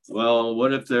 well,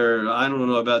 what if I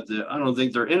don't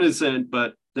think they're innocent,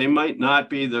 but they might not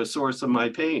be the source of my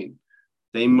pain.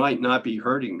 They might not be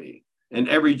hurting me. And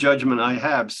every judgment I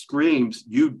have screams,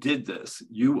 you did this.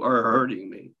 You are hurting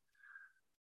me.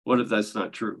 What if that's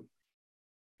not true?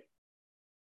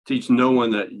 Teach no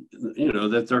one that,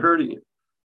 that they're hurting you.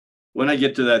 When I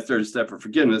get to that third step of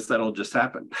forgiveness, that'll just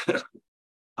happen.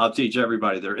 I'll teach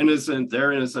everybody they're innocent,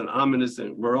 I'm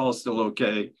innocent, we're all still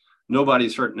okay.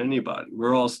 Nobody's hurting anybody.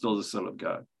 We're all still the Son of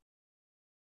God.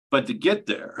 But to get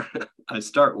there, I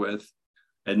start with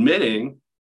admitting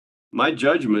my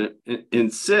judgment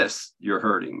insists you're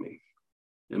hurting me.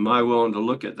 Am I willing to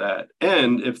look at that?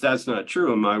 And if that's not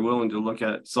true, am I willing to look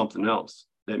at something else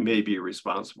that may be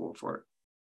responsible for it?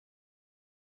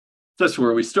 That's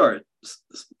where we start.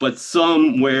 But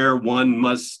somewhere one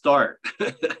must start.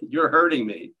 You're hurting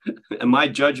me. And my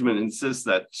judgment insists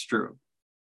that's true.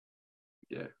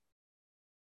 Yeah.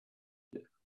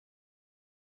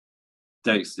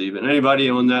 Thanks, Stephen. Anybody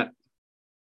on that?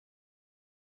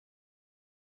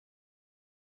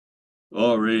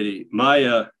 Alrighty.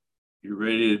 Maya, you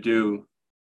ready to do?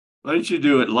 Why don't you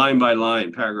do it line by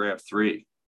line, paragraph 3?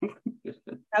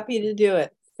 Happy to do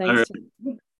it. Thanks.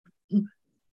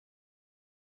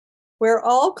 Where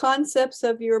all concepts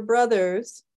of your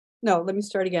brothers, no, let me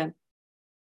start again.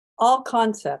 All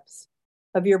concepts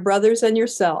of your brothers and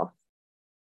yourself,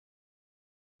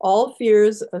 all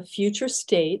fears of future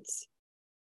states,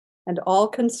 and all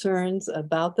concerns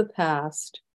about the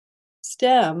past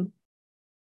stem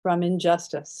from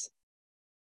injustice.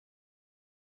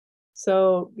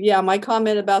 So, yeah, my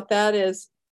comment about that is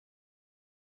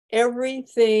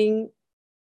everything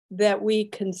that we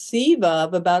conceive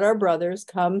of about our brothers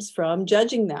comes from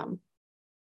judging them.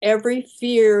 Every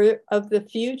fear of the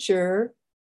future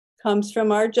comes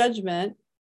from our judgment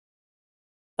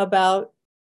about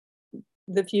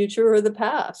the future or the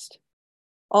past.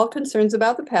 All concerns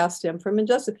about the past stem from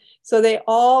injustice. So they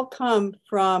all come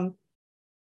from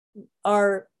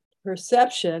our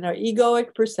perception, our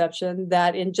egoic perception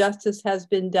that injustice has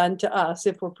been done to us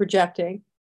if we're projecting.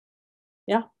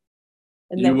 Yeah.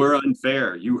 And you were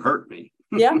unfair. You hurt me.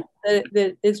 Yeah,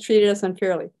 that it's treated us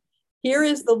unfairly. Here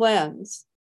is the lens,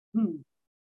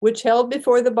 which held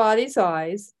before the body's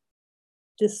eyes,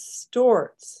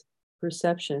 distorts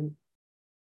perception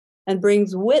and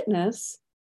brings witness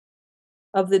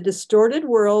of the distorted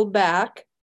world back,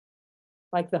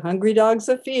 like the hungry dogs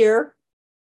of fear,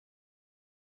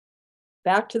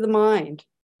 back to the mind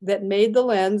that made the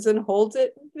lens and holds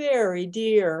it very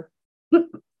dear.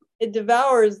 It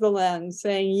devours the lens,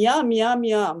 saying, yum, yum,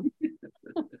 yum.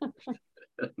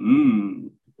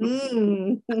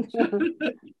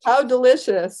 How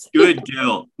delicious. Good,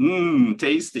 Gil.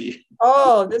 Tasty.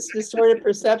 Oh, this distorted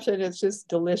perception is just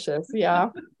delicious. Yeah.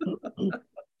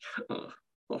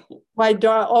 My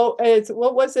dog,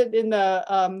 what was it in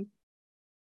the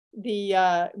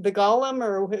Golem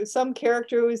or some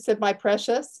character who said, my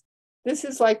precious? This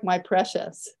is like my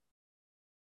precious.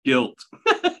 Guilt.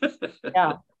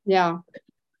 Yeah. Yeah.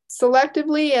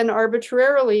 Selectively and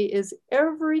arbitrarily is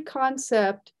every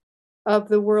concept of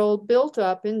the world built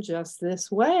up in just this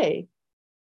way.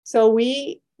 So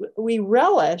we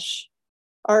relish,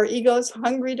 our ego's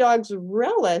hungry dogs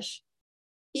relish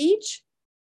each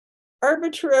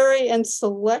arbitrary and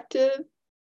selective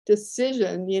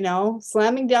decision,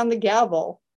 slamming down the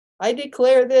gavel. I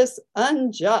declare this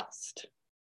unjust.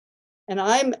 And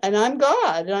I'm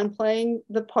God, and I'm playing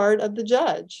the part of the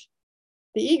judge,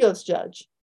 the ego's judge.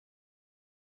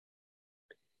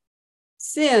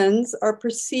 Sins are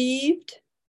perceived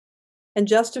and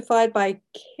justified by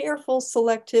careful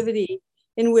selectivity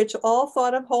in which all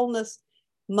thought of wholeness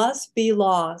must be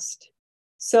lost.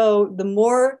 So the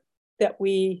more that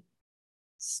we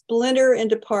splinter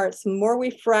into parts, the more we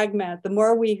fragment, the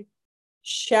more we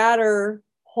shatter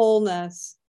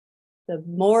wholeness, the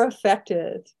more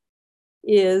effective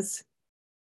is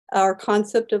our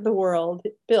concept of the world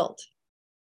built.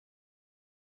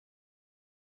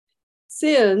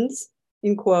 Sins,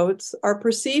 in quotes, are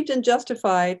perceived and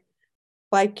justified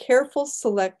by careful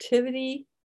selectivity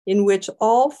in which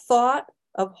all thought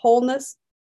of wholeness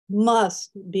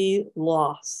must be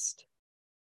lost.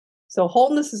 So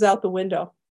wholeness is out the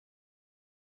window.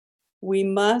 We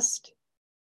must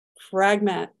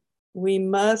fragment. We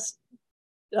must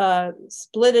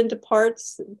split into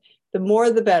parts. The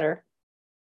more, the better,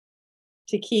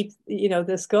 to keep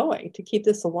this going, to keep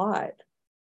this alive.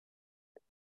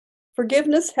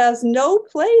 Forgiveness has no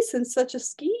place in such a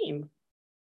scheme,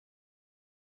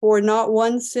 for not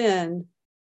one sin,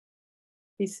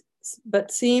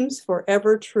 but seems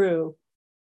forever true.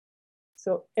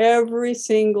 So every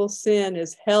single sin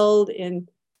is held in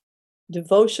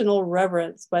devotional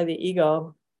reverence by the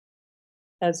ego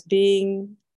as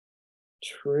being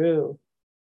true.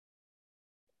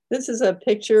 This is a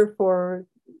picture for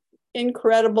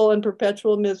incredible and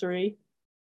perpetual misery.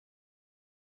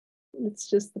 It's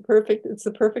just the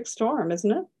perfect storm,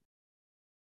 isn't it?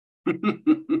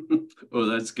 Oh,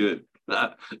 that's good.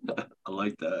 I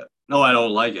like that. No, I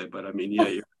don't like it, but I mean,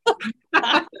 yeah,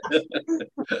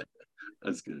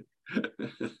 that's good.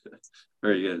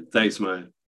 Very good. Thanks, Maya.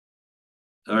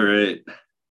 All right.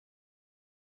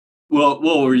 Well,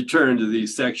 we'll return to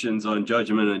these sections on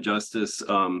judgment and justice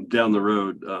down the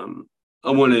road.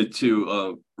 I wanted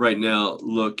to right now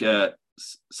look at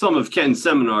some of Ken's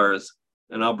seminars,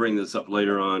 and I'll bring this up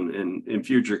later on in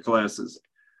future classes.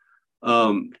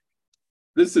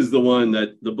 This is the one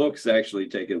that the book's actually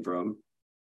taken from.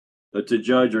 But To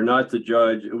Judge or Not to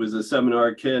Judge. It was a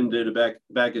seminar Ken did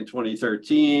back in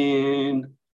 2013.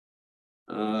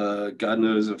 God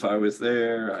knows if I was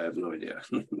there. I have no idea.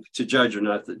 To Judge or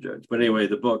Not to Judge. But anyway,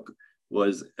 the book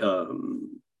was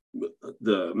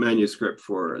the manuscript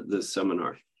for this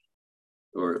seminar.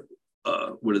 Or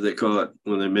what do they call it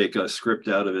when they make a script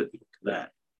out of it?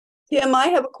 That. Tim, I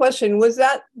have a question. Was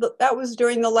that was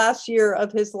during the last year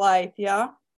of his life? Yeah.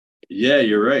 Yeah,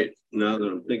 you're right. Now that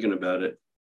I'm thinking about it,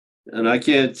 and I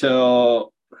can't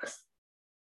tell.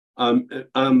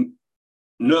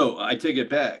 No, I take it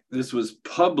back. This was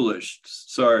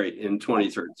published. Sorry, in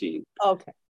 2013.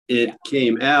 Okay. It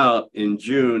came out in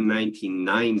June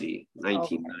 1990.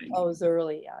 1990. Okay. Oh, it was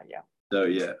early. Yeah. So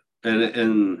yeah,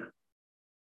 and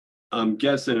I'm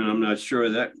guessing, and I'm not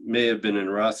sure, that may have been in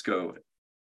Roscoe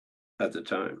at the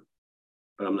time,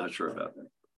 but I'm not sure about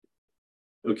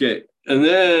that. Okay, and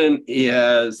then he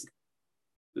has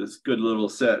this good little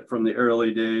set from the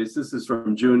early days. This is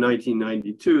from June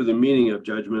 1992, The Meaning of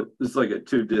Judgment. This is like a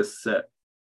 2-disc set.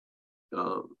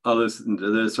 I'll listen to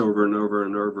this over and over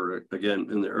and over again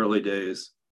in the early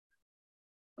days.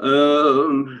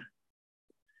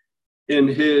 In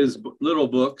his little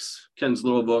books, Ken's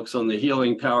little books on the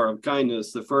healing power of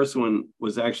kindness, the first one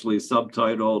was actually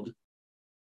subtitled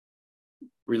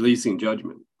Releasing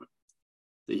Judgment,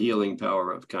 the healing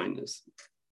power of kindness,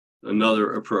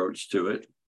 another approach to it.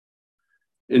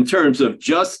 In terms of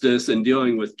justice and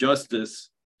dealing with justice,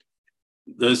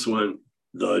 this one,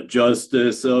 The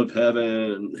Justice of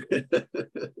Heaven.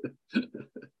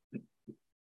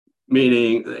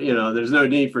 Meaning, there's no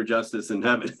need for justice in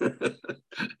heaven,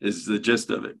 is the gist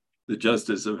of it, the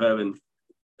justice of heaven.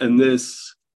 And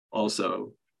this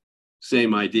also,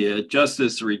 same idea,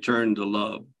 justice returned to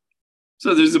love.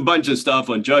 So there's a bunch of stuff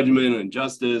on judgment and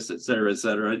justice, et cetera, et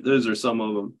cetera. Those are some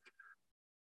of them.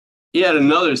 He had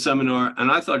another seminar,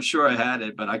 and I thought, sure, I had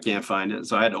it, but I can't find it.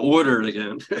 So I had to order it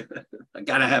again. I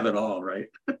got to have it all, right?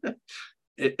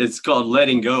 It's called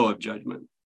Letting Go of Judgment.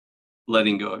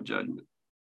 Letting Go of Judgment.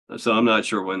 So I'm not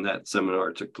sure when that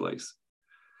seminar took place.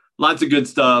 Lots of good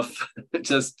stuff.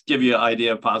 Just give you an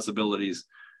idea of possibilities.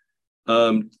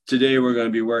 Today we're going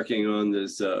to be working on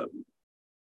this.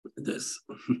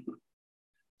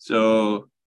 So,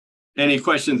 any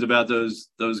questions about those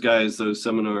guys, those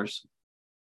seminars?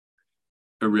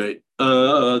 All right.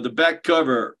 The back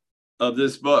cover of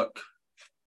this book.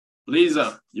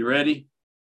 Lisa, you ready?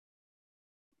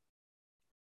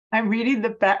 I'm reading the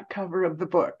back cover of the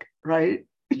book, right?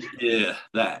 Yeah,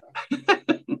 that.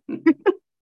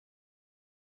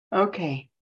 Okay.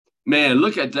 Man,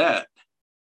 look at that.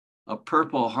 A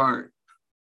purple heart.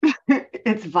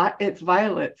 It's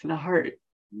violets and a heart.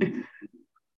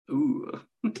 Ooh.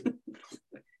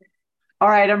 All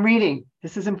right, I'm reading.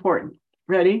 This is important.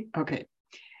 Ready? Okay.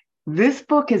 This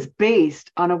book is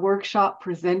based on a workshop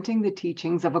presenting the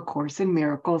teachings of A Course in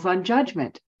Miracles on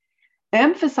judgment,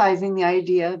 emphasizing the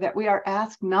idea that we are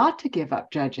asked not to give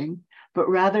up judging, but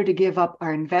rather to give up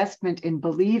our investment in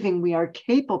believing we are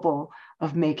capable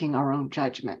of making our own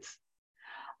judgments.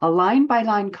 A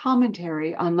line-by-line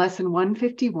commentary on Lesson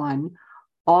 151,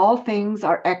 All Things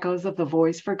Are Echoes of the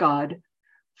Voice for God,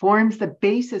 forms the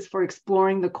basis for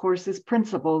exploring the Course's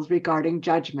principles regarding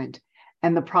judgment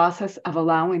and the process of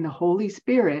allowing the Holy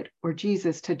Spirit or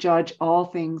Jesus to judge all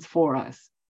things for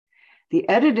us. The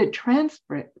edited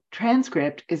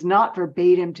transcript is not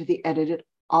verbatim to the edited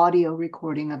audio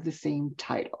recording of the same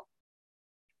title.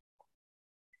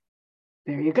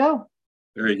 There you go.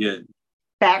 Very good.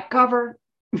 Back cover.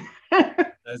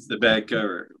 That's the back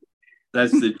cover.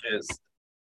 That's the gist.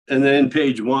 And then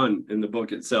page 1 in the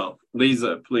book itself.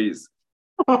 Lisa, please.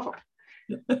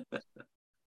 The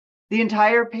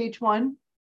entire page 1?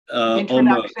 Almost.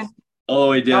 Introduction? All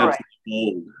the way down right. to the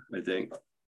bold, I think.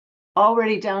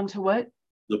 Already down to what?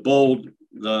 The bold.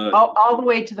 All the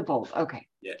way to the bold. Okay.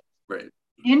 Yeah, right.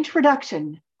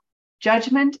 Introduction,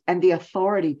 Judgment and the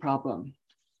Authority Problem.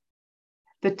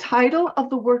 The title of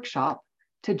the workshop,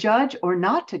 To Judge or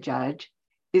Not to Judge,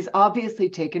 is obviously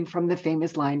taken from the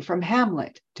famous line from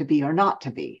Hamlet, to be or not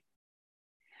to be.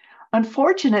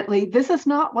 Unfortunately, this is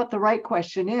not what the right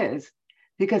question is,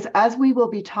 because as we will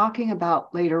be talking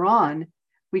about later on,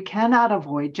 we cannot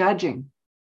avoid judging.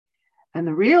 And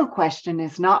the real question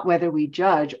is not whether we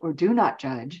judge or do not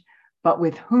judge, but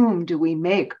with whom do we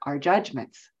make our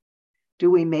judgments? Do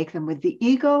we make them with the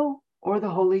ego or the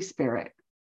Holy Spirit?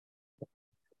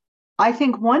 I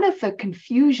think one of the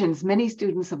confusions many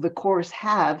students of the Course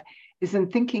have is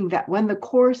in thinking that when the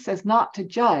Course says not to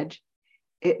judge,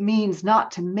 it means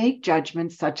not to make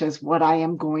judgments such as what I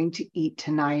am going to eat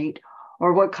tonight,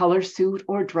 or what color suit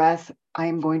or dress I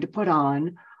am going to put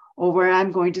on, or where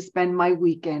I'm going to spend my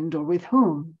weekend, or with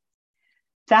whom.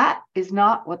 That is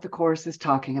not what the Course is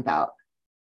talking about.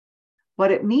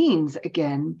 What it means,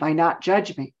 again, by not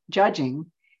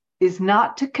judging, is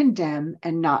not to condemn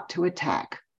and not to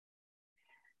attack.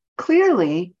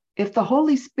 Clearly, if the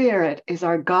Holy Spirit is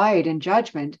our guide in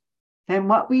judgment, then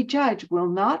what we judge will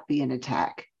not be an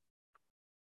attack.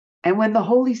 And when the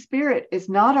Holy Spirit is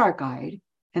not our guide,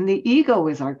 and the ego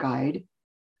is our guide,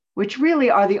 which really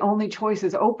are the only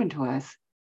choices open to us,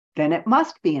 then it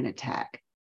must be an attack.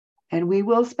 And we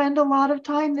will spend a lot of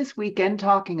time this weekend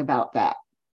talking about that.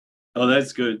 Oh,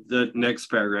 that's good. The next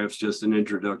paragraph's just an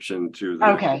introduction to the...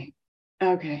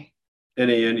 Okay.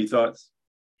 Any thoughts?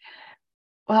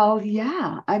 Well,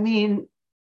 yeah. I mean,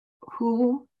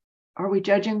 who are we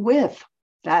judging with?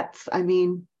 That's the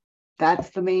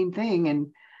main thing. And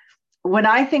when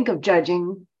I think of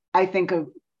judging, I think of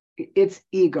it's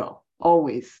ego,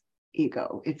 always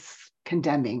ego. It's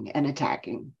condemning and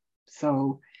attacking.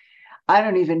 So I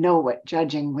don't even know what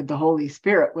judging with the Holy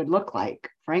Spirit would look like,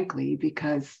 frankly,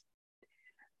 because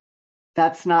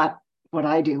that's not what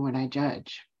I do when I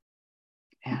judge.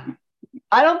 Yeah.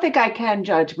 I don't think I can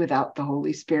judge without the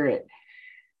Holy Spirit,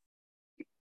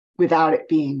 without it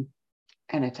being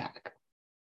an attack.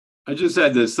 I just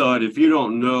had this thought, if you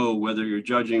don't know whether you're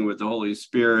judging with the Holy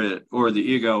Spirit or the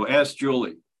ego, ask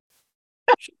Julie.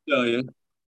 She'll tell you.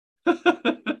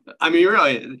 I mean,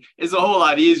 really, it's a whole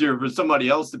lot easier for somebody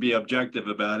else to be objective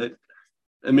about it.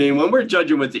 I mean, when we're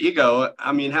judging with the ego,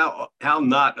 I mean, how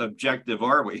not objective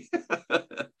are we?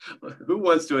 Who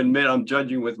wants to admit I'm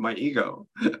judging with my ego?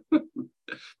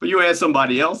 But you ask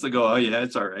somebody else to go, oh yeah,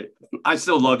 it's all right. I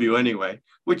still love you anyway,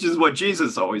 which is what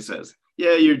Jesus always says.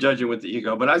 Yeah, you're judging with the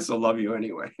ego, but I still love you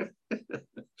anyway.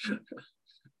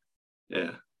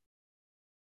 Yeah.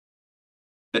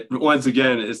 Once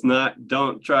again, it's not,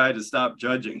 don't try to stop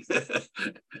judging.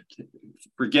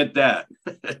 Forget that.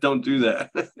 Don't do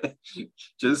that.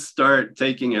 Just start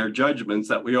taking our judgments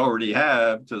that we already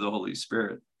have to the Holy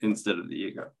Spirit instead of the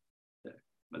ego. Yeah,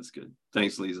 that's good.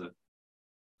 Thanks, Lisa.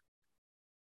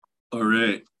 All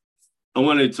right. I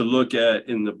wanted to look at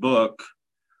in the book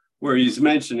where he's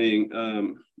mentioning,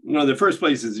 the first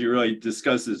places he really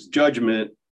discusses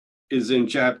judgment is in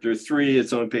chapter 3.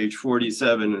 It's on page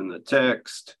 47 in the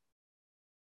text.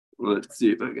 Let's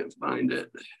see if I can find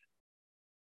it.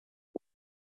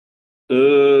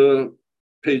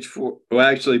 Page 4, well,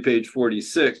 actually page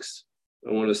 46.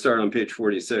 I want to start on page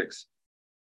 46.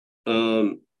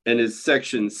 And it's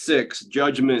section 6,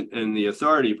 judgment and the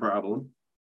authority problem.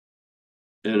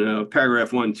 And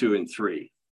paragraph 1, 2, and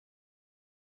 3.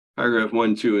 Paragraph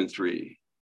 1, 2, and 3.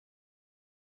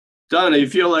 Donna, you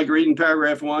feel like reading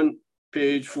paragraph 1,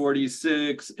 page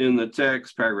 46 in the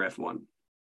text, paragraph 1.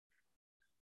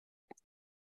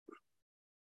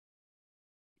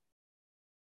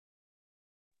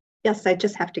 Yes, I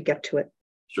just have to get to it.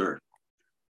 Sure.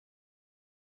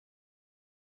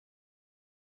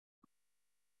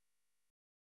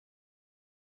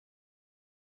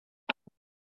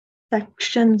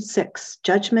 Section 6,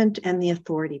 Judgment and the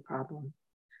Authority Problem.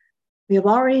 We have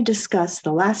already discussed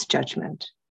the last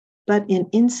judgment, but in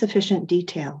insufficient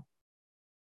detail.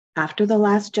 After the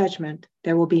last judgment,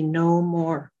 there will be no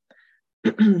more.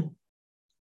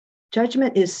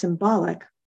 Judgment is symbolic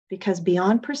because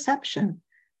beyond perception,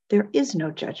 there is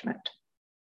no judgment.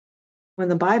 When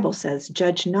the Bible says,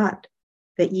 "Judge not,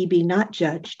 that ye be not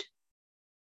judged,"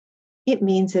 it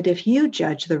means that if you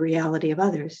judge the reality of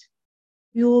others,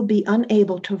 you will be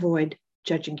unable to avoid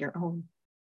judging your own.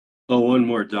 Oh, one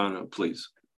more, Donna, please.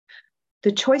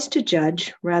 The choice to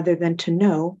judge rather than to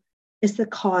know is the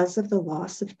cause of the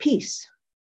loss of peace.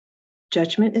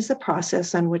 Judgment is a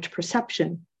process on which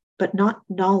perception, but not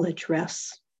knowledge,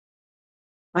 rests.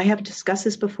 I have discussed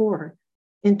this before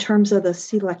in terms of the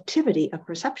selectivity of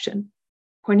perception,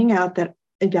 pointing out that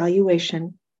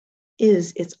evaluation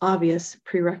is its obvious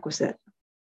prerequisite.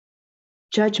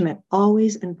 Judgment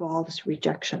always involves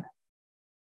rejection.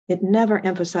 It never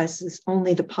emphasizes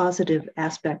only the positive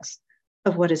aspects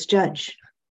of what is judged,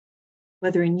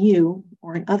 whether in you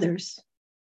or in others.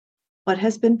 What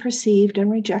has been perceived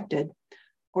and rejected,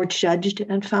 or judged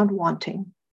and found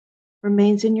wanting,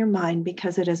 remains in your mind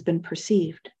because it has been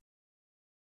perceived.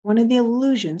 One of the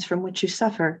illusions from which you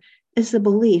suffer is the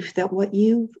belief that what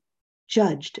you've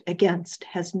judged against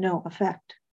has no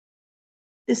effect.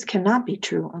 This cannot be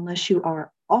true unless you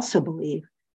also believe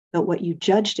that what you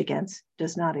judged against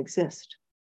does not exist.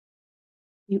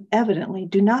 You evidently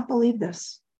do not believe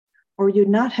this, or you'd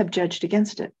not have judged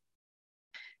against it.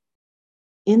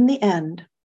 In the end,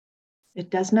 it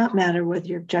does not matter whether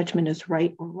your judgment is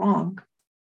right or wrong.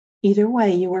 Either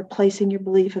way, you are placing your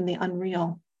belief in the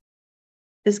unreal.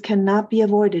 This cannot be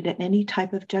avoided in any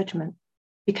type of judgment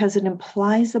because it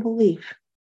implies the belief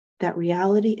that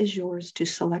reality is yours to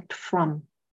select from.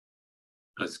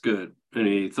 That's good.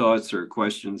 Any thoughts or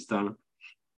questions, Donna?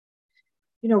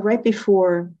 You know, right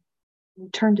before we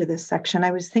turn to this section,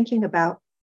 I was thinking about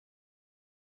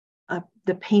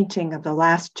the painting of the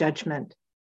Last Judgment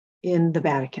in the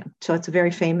Vatican. So it's a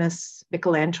very famous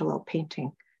Michelangelo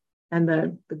painting. And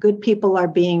the good people are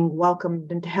being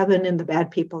welcomed into heaven and the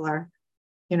bad people are,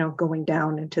 you know, going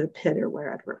down into the pit or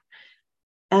wherever.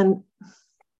 And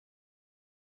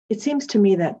it seems to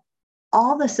me that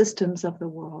all the systems of the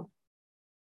world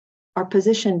are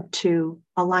positioned to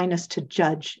align us to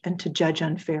judge and to judge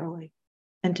unfairly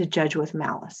and to judge with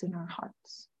malice in our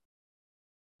hearts.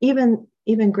 Even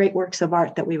great works of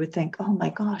art that we would think, oh my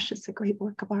gosh, it's a great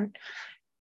work of art,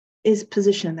 is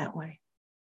positioned that way.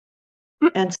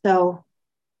 And so,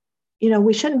 you know,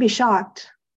 we shouldn't be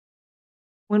shocked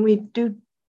when we do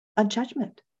a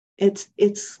judgment.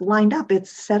 It's lined up, it's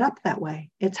set up that way.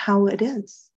 It's how it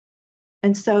is.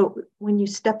 And so when you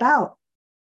step out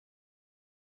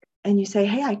and you say,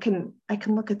 hey, I can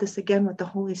look at this again with the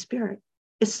Holy Spirit,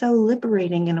 it's so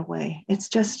liberating in a way. It's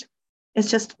just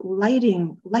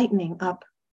lightening up,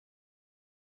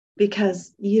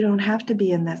 because you don't have to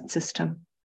be in that system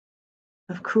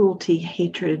of cruelty,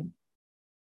 hatred,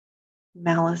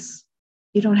 malice.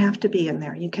 You don't have to be in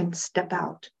there. You can step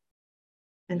out.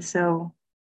 And so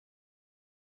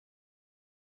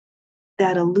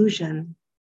that illusion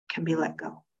can be let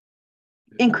go.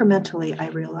 Incrementally, I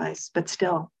realize, but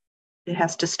still, it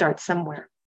has to start somewhere.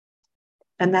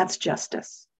 And that's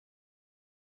justice.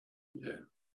 Yeah.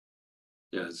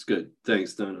 Yeah, it's good.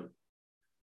 Thanks, Donna.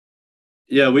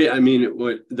 Yeah,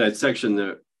 what that section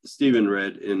that Stephen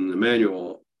read in the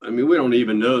manual, we don't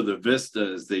even know the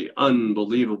vistas, the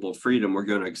unbelievable freedom we're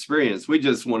going to experience. We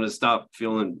just want to stop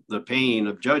feeling the pain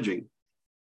of judging.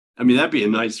 That'd be a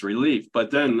nice relief. But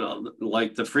then,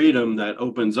 like the freedom that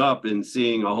opens up in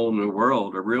seeing a whole new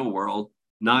world, a real world,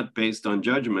 not based on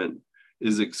judgment,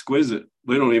 is exquisite.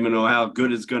 We don't even know how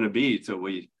good it's going to be till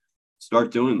we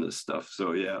start doing this stuff.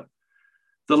 So, yeah.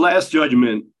 The last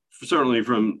judgment, certainly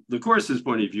from the Course's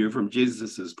point of view, from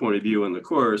Jesus's point of view in the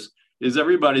Course, is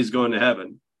everybody's going to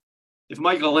heaven. If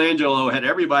Michelangelo had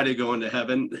everybody going to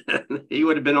heaven, he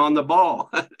would have been on the ball.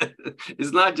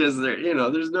 It's not just there,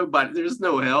 there's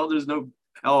no hell, there's no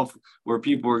hell where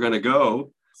people are going to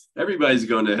go. Everybody's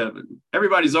going to heaven.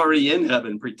 Everybody's already in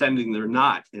heaven, pretending they're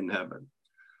not in heaven.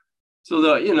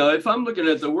 So if I'm looking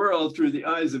at the world through the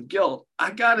eyes of guilt,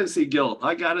 I gotta see guilt.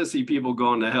 I gotta see people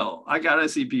going to hell. I gotta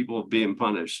see people being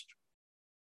punished.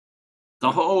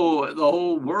 The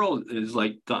whole world is,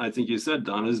 like I think you said,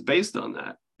 Donna, is based on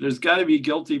that. There's got to be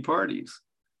guilty parties.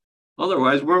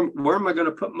 Otherwise, where am I going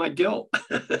to put my guilt?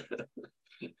 I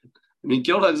mean,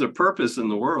 guilt has a purpose in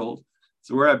the world.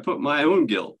 It's where I put my own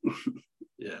guilt.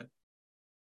 Yeah.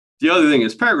 The other thing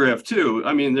is paragraph 2.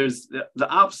 I mean, there's the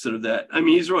opposite of that. I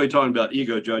mean, he's really talking about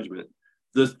ego judgment.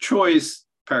 The choice,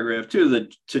 paragraph 2,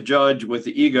 to judge with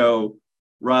the ego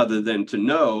rather than to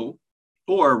know,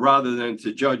 or rather than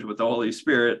to judge with the Holy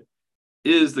Spirit,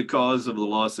 is the cause of the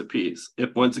loss of peace.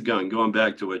 If, once again, going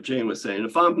back to what Jane was saying,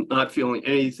 if I'm not feeling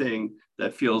anything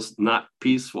that feels not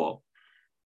peaceful,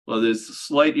 well, there's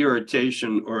slight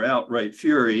irritation or outright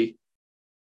fury,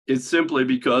 it's simply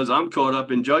because I'm caught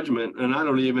up in judgment and I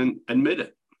don't even admit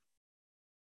it.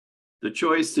 The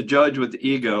choice to judge with the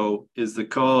ego is the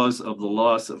cause of the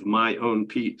loss of my own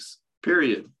peace,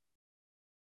 period.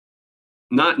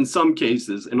 Not in some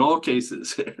cases, in all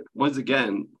cases. Once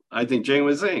again, I think Jane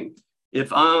was saying,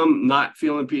 if I'm not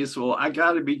feeling peaceful, I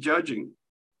got to be judging.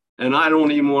 And I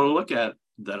don't even want to look at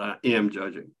that I am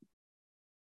judging.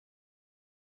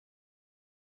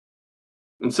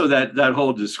 And so that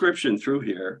whole description through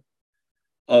here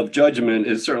of judgment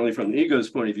is certainly from the ego's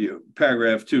point of view.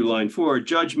 Paragraph 2, line 4,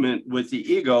 judgment with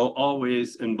the ego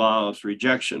always involves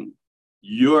rejection.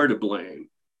 You're to blame.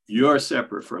 You're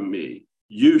separate from me.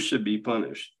 You should be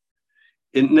punished.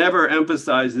 It never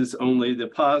emphasizes only the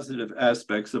positive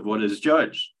aspects of what is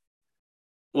judged.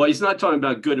 Well, he's not talking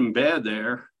about good and bad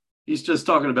there. He's just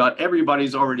talking about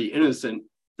everybody's already innocent.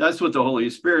 That's what the Holy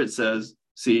Spirit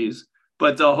sees.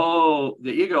 But the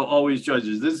ego always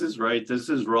judges, this is right, this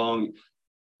is wrong,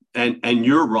 and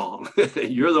you're wrong.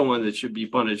 You're the one that should be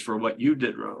punished for what you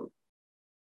did wrong.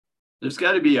 There's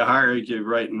got to be a hierarchy of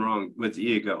right and wrong with the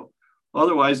ego.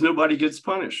 Otherwise, nobody gets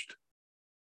punished.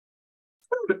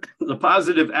 The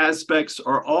positive aspects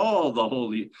are all the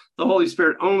Holy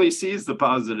Spirit only sees the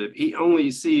positive. He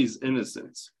only sees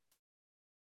innocence.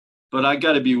 But I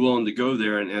got to be willing to go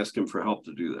there and ask him for help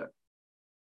to do that.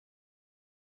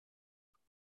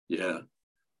 Yeah.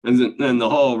 And then the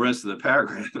whole rest of the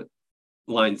paragraph,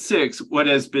 line 6, what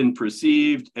has been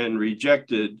perceived and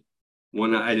rejected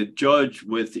when I judge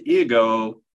with the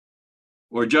ego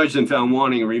or judged and found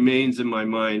wanting remains in my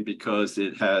mind because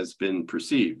it has been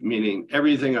perceived, meaning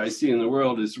everything I see in the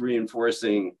world is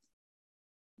reinforcing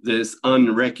this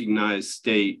unrecognized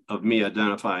state of me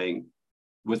identifying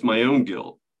with my own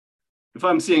guilt. If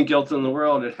I'm seeing guilt in the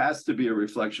world, it has to be a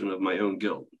reflection of my own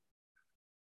guilt.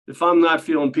 If I'm not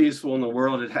feeling peaceful in the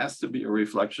world, it has to be a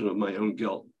reflection of my own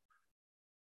guilt.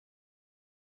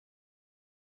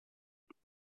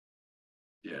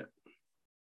 Yeah.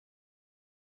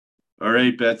 All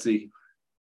right, Betsy.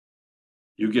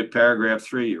 You get paragraph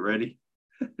 3. You ready?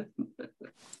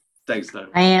 Thanks, Don.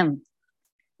 I am.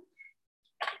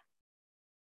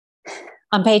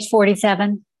 On page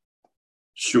 47.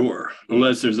 Sure.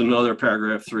 Unless there's another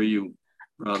paragraph 3 you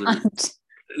rather.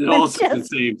 It all says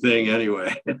the same thing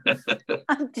anyway.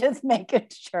 I'm just making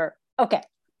sure. Okay.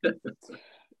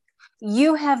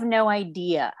 You have no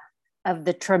idea of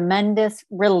the tremendous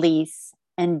release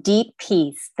and deep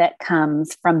peace that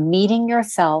comes from meeting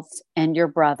yourself and your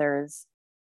brothers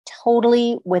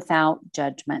totally without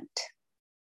judgment.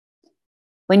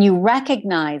 When you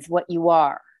recognize what you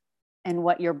are and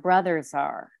what your brothers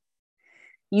are,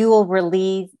 you will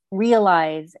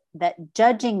realize that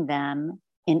judging them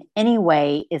in any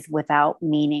way is without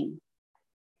meaning.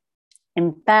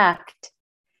 In fact,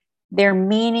 their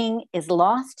meaning is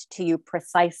lost to you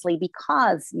precisely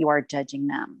because you are judging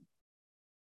them.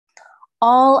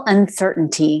 All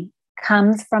uncertainty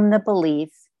comes from the belief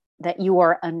that you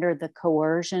are under the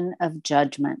coercion of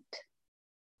judgment.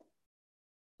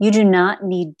 You do not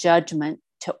need judgment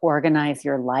to organize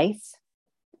your life,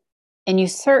 and you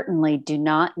certainly do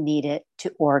not need it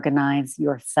to organize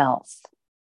yourself.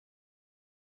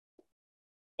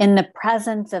 In the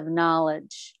presence of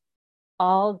knowledge,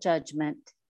 all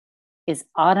judgment is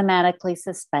automatically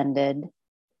suspended,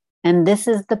 and this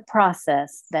is the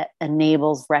process that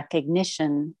enables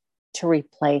recognition to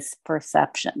replace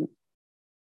perception.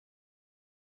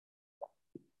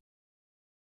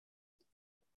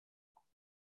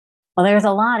 Well, there's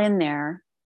a lot in there.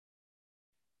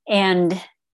 And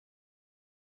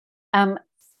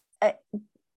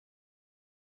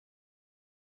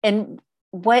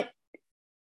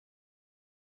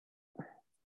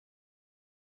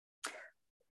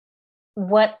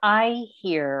what I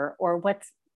hear, or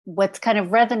what's kind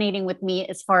of resonating with me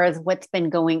as far as what's been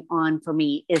going on for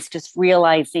me, is just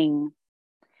realizing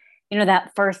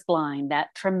that first line,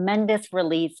 that tremendous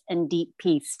release and deep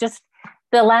peace. Just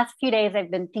the last few days I've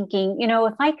been thinking,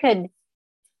 if I could,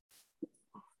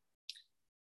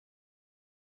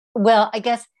 I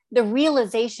guess the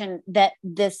realization that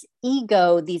these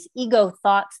ego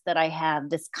thoughts that I have,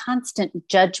 this constant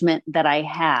judgment that I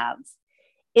have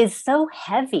is so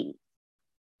heavy.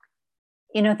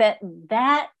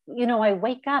 I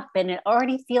wake up and it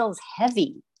already feels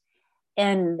heavy.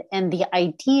 And the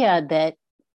idea that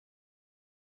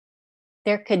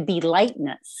there could be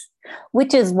lightness,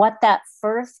 which is what that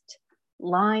first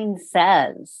line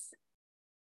says.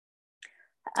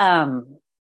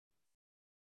 I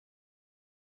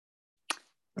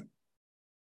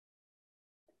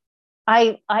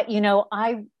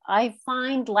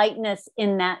find lightness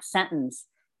in that sentence,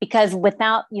 because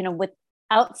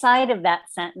outside of that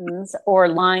sentence or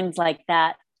lines like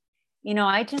that,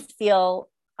 I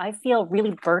feel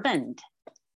really burdened.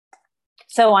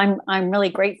 So I'm really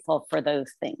grateful for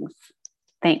those things.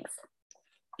 Thanks.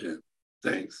 Yeah,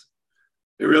 thanks.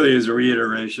 It really is a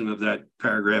reiteration of that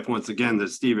paragraph once again that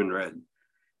Stephen read.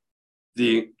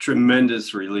 The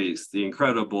tremendous release, the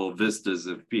incredible vistas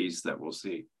of peace that we'll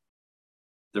see.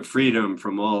 The freedom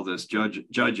from all this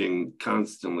judging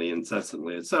constantly,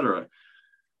 incessantly, etc.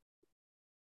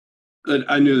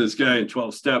 I knew this guy in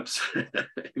 12 Steps.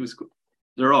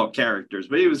 They're all characters,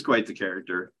 but he was quite the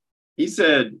character. He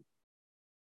said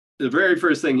the very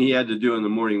first thing he had to do in the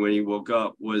morning when he woke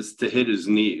up was to hit his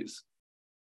knees.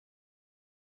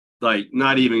 Like,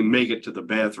 not even make it to the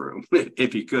bathroom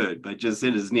if he could, but just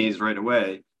hit his knees right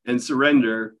away and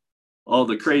surrender all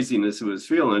the craziness he was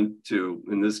feeling to,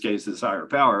 in this case, his higher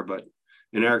power, but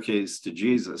in our case, to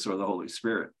Jesus or the Holy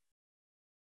Spirit.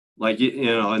 Like,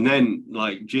 and then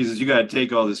like, Jesus, you got to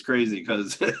take all this crazy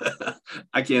because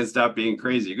I can't stop being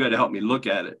crazy. You got to help me look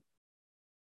at it.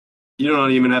 You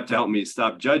don't even have to help me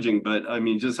stop judging, but I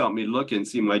mean, just help me look and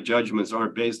see my judgments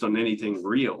aren't based on anything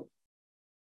real.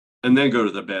 And then go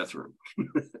to the bathroom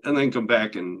and then come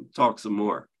back and talk some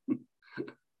more.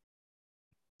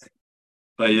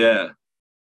 But yeah,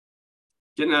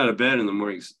 getting out of bed in the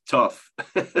morning is tough.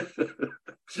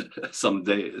 Some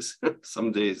days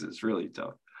it's really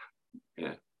tough.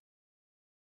 Yeah.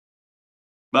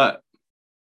 But,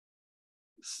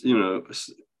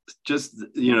 just,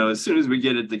 as soon as we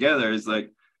get it together, it's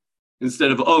like,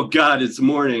 instead of, oh God, it's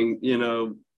morning,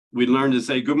 we learn to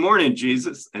say, good morning,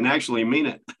 Jesus, and actually mean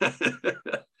it.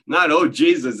 Not, oh,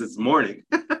 Jesus, it's morning.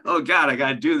 Oh God, I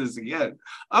got to do this again.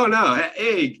 Oh no,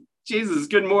 hey, Jesus,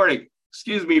 good morning.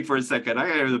 Excuse me for a second. I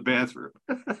got to go to the bathroom.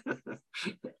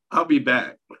 I'll be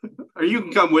back. Or you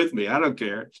can come with me. I don't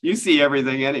care. You see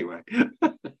everything anyway.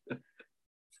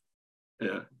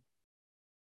 Yeah.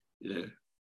 Yeah.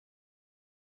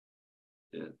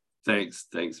 Yeah. Thanks,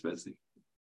 Betsy.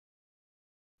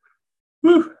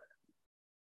 Whew.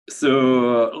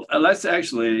 So let's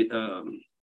actually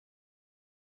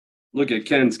look at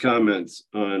Ken's comments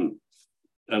on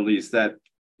at least that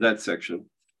section.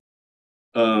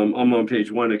 I'm on page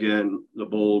 1 again, the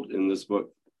bold in this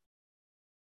book.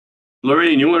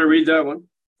 Lorraine, you want to read that one,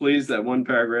 please? That one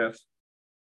paragraph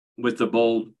with the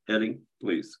bold heading,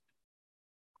 please.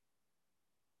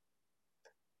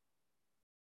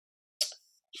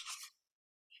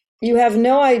 You have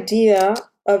no idea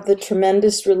of the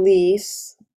tremendous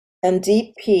release and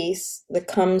deep peace that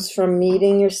comes from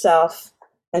meeting yourself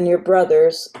and your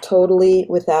brothers totally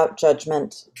without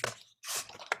judgment.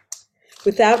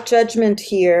 Without judgment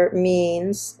here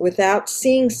means without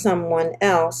seeing someone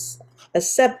else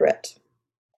as separate,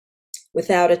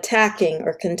 without attacking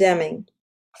or condemning.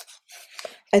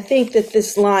 I think that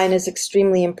this line is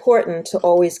extremely important to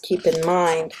always keep in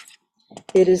mind.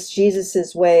 It is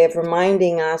Jesus's way of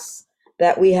reminding us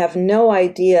that we have no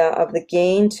idea of the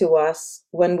gain to us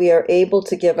when we are able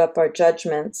to give up our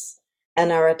judgments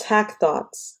and our attack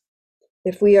thoughts.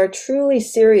 If we are truly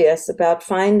serious about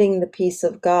finding the peace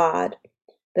of God,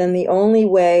 then the only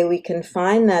way we can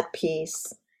find that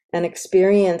peace and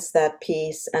experience that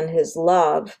peace and His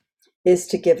love is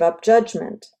to give up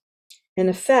judgment. In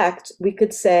effect, we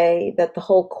could say that the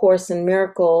whole Course in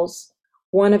Miracles,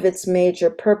 one of its major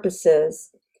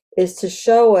purposes, is to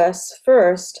show us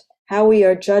first how we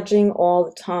are judging all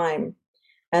the time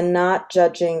and not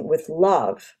judging with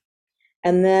love,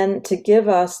 and then to give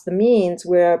us the means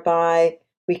whereby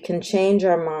we can change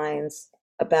our minds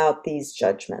about these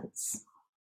judgments.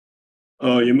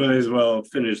 Oh, you might as well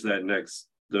finish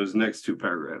those next 2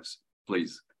 paragraphs,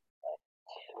 please.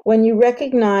 When you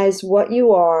recognize what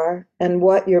you are and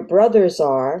what your brothers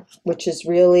are, which is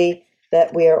really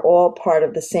that we are all part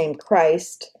of the same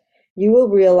Christ, you will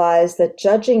realize that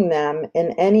judging them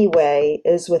in any way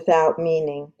is without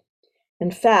meaning.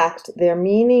 In fact, their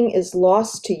meaning is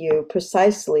lost to you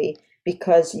precisely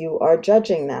because you are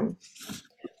judging them.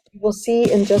 We will see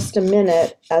in just a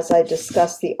minute, as I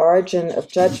discuss the origin of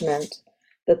judgment,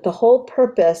 that the whole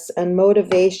purpose and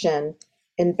motivation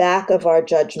in back of our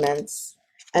judgments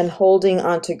and holding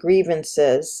onto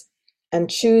grievances and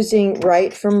choosing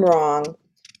right from wrong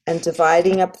and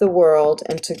dividing up the world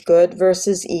into good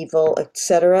versus evil,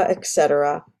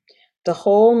 etc., the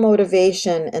whole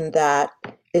motivation in that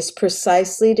is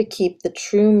precisely to keep the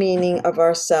true meaning of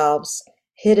ourselves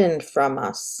hidden from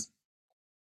us.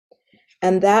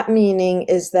 And that meaning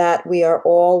is that we are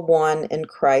all one in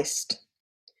Christ.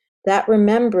 That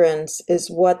remembrance is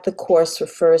what the Course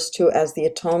refers to as the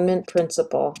atonement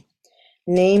principle,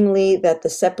 namely that the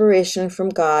separation from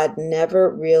God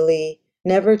never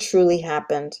truly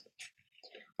happened.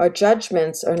 Our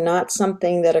judgments are not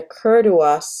something that occur to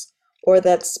us or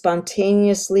that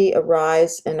spontaneously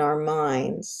arise in our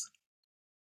minds.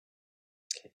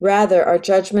 Rather, our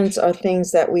judgments are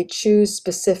things that we choose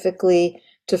specifically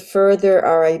to further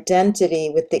our identity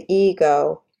with the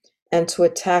ego and to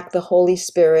attack the Holy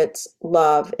Spirit's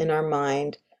love in our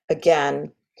mind,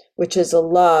 again, which is a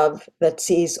love that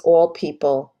sees all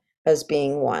people as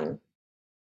being one.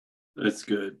 That's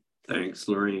good. Thanks,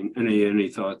 Lorraine. Any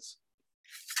thoughts?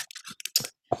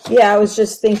 Yeah, I was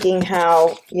just thinking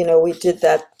how, we did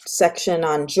that section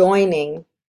on joining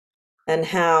and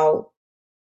how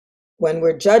when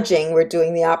we're judging, we're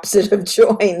doing the opposite of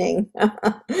joining.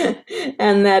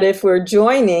 And that if we're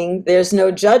joining, there's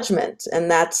no judgment.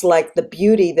 And that's like the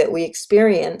beauty that we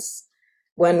experience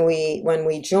when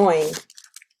we join.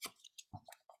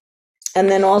 And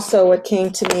then also what came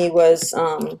to me was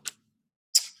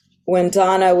when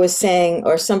Donna was saying,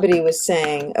 or somebody was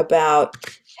saying about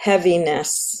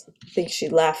heaviness. I think she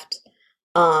left.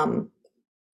 I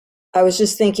was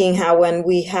just thinking how when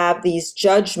we have these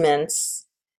judgments,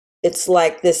 it's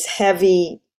like this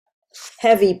heavy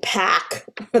pack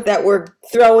that we're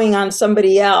throwing on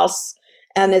somebody else,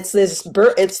 and it's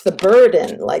the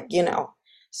burden,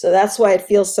 so that's why it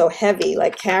feels so heavy,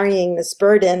 like carrying this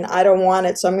burden. I don't want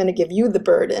it, so I'm going to give you the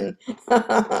burden.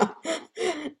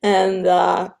 And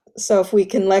so if we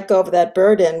can let go of that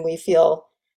burden, we feel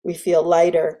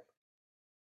lighter.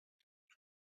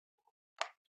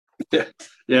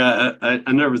 Yeah,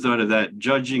 I never thought of that,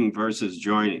 judging versus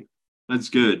joining. That's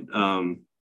good.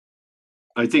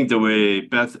 I think the way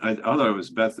Beth, I thought it was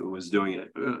Beth who was doing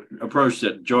it, approached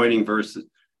it, joining versus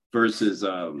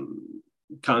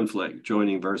conflict,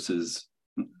 joining versus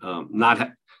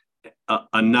not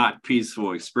a not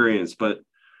peaceful experience, but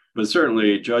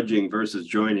certainly judging versus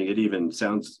joining, it even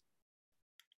sounds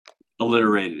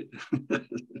alliterated.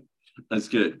 That's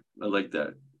good. I like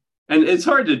that. And it's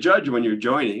hard to judge when you're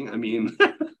joining. I mean,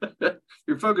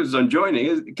 you're focused on joining.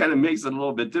 It kind of makes it a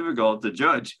little bit difficult to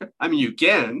judge. I mean, you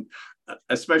can,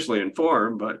 especially in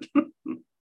form, but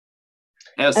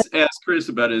ask Chris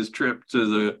about his trip to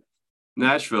the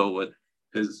Nashville with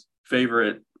his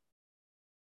favorite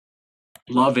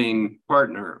loving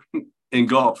partner in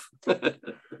golf.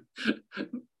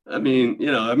 I mean,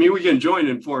 we can join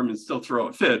in form and still throw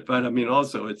a fit, but I mean,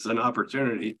 also it's an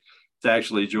opportunity to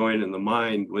actually join in the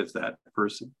mind with that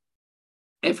person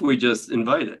if we just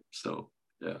invite it. So,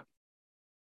 yeah.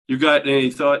 You got any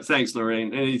thoughts? Thanks,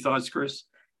 Lorraine. Any thoughts, Chris?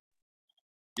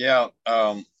 Yeah,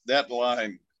 that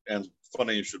line, and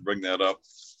funny you should bring that up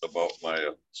about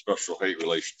my special hate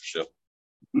relationship,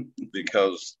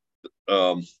 because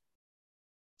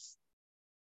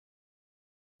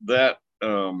that,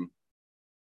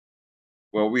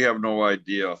 we have no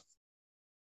idea.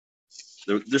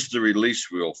 This is the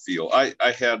release we'll feel. I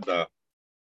had the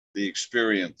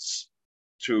experience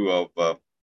too of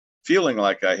feeling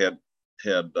like I had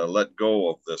let go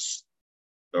of this,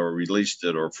 or released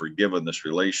it, or forgiven this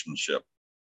relationship.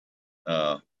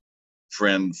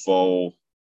 Friend, foe,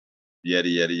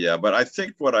 yada. But I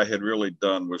think what I had really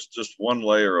done was just one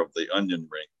layer of the onion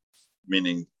ring,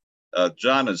 meaning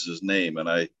John is his name, and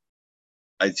I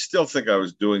still think I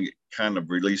was doing kind of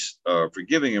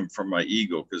forgiving him from my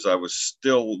ego, because I was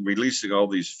still releasing all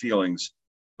these feelings,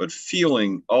 but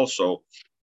feeling also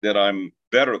that I'm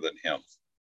better than him,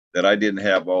 that I didn't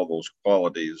have all those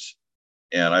qualities.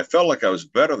 And I felt like I was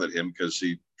better than him because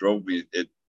he drove me. It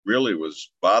really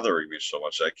was bothering me so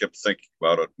much. I kept thinking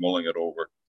about it, mulling it over.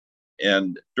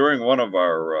 And during one of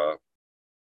our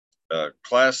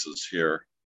classes here,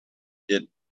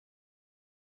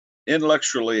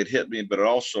 intellectually it hit me, but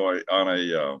also on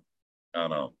a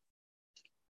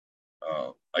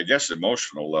I guess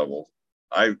emotional level,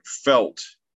 I felt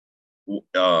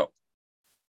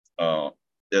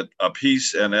at a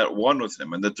peace and at one with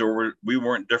him, and that we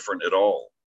weren't different at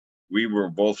all. we were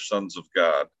both sons of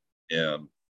God. And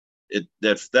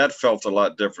that felt a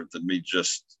lot different than me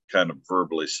just kind of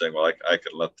verbally saying, well, I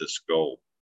can let this go.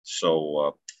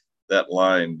 So that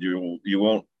line, you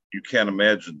can't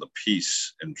imagine the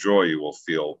peace and joy you will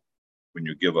feel when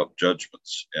you give up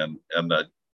judgments. And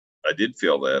I did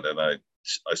feel that, and I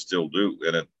still do.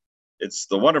 And it's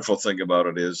the wonderful thing about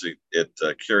it is it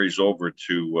carries over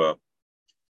to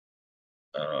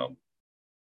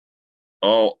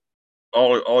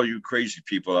all you crazy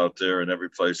people out there and every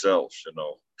place else,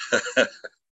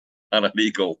 on an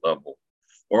ego level,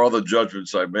 or all the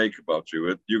judgments I make about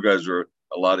you. You guys are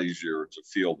a lot easier to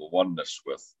feel the oneness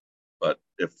with. But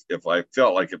if I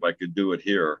felt like if I could do it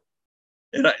here,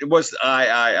 and it was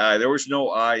I, there was no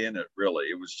I in it really.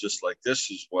 It was just like,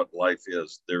 this is what life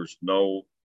is. There's no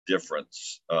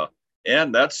difference,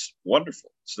 and that's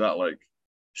wonderful. It's not like,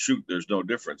 shoot, there's no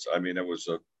difference. I mean, it was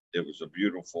a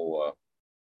beautiful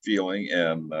feeling,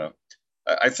 and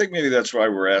I think maybe that's why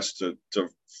we're asked to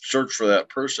search for that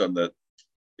person that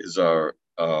is our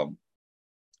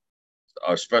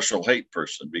special hate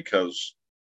person, because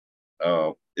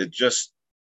it just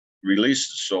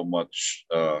releases so much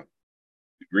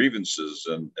grievances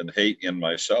and hate in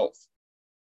myself.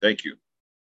 Thank you.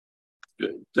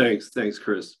 Good. Thanks,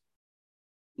 Chris.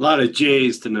 A lot of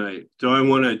J's tonight. Do I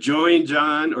want to join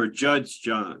John or judge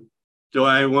John? Do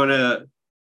I want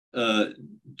to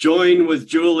join with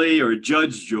Julie or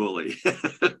judge Julie?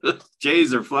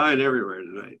 J's are flying everywhere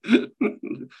tonight.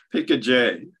 Pick a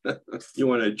J. You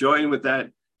want to join with that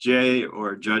J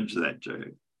or judge that J?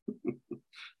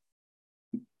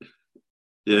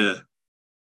 Yeah.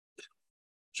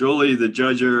 Julie the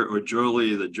judger or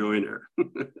Julie the joiner?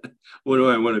 What do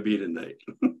I want to be tonight?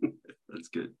 That's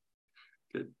good.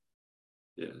 Good.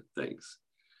 Yeah, thanks.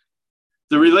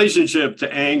 The relationship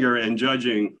to anger and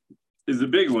judging is a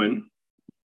big one.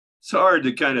 It's hard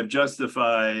to kind of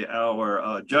justify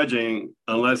our judging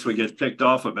unless we get ticked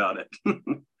off about it.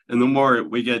 And the more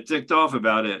we get ticked off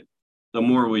about it, the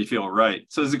more we feel right.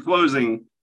 So as a closing,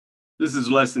 this is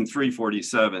lesson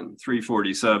 347.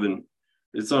 347.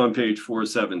 It's on page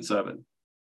 477.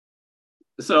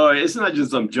 So it's not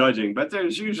just some judging, but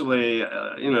there's usually,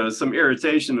 some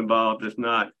irritation involved, if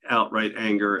not outright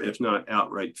anger, if not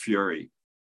outright fury.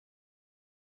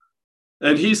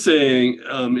 And he's saying,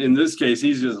 in this case,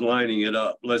 he's just lining it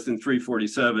up. Lesson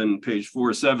 347, page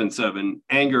 477,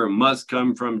 anger must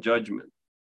come from judgment.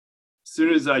 As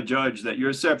soon as I judge that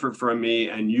you're separate from me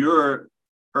and you're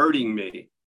hurting me,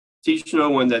 teach no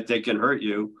one that they can hurt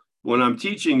you. When I'm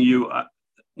teaching you,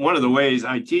 one of the ways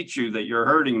I teach you that you're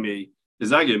hurting me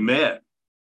is I get mad.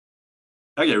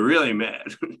 I get really mad.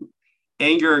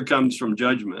 Anger comes from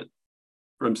judgment,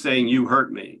 from saying you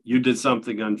hurt me, you did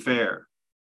something unfair.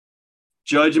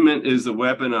 Judgment is the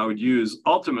weapon I would use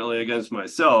ultimately against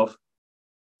myself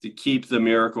to keep the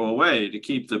miracle away, to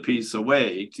keep the peace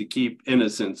away, to keep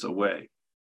innocence away.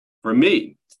 For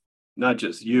me, not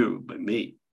just you, but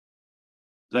me.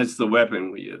 That's the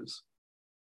weapon we use.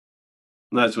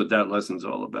 And that's what that lesson's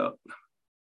all about.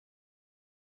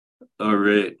 All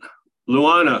right.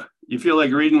 Luana, you feel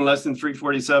like reading lesson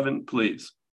 347,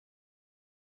 please.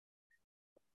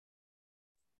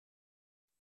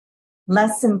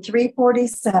 Lesson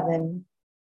 347.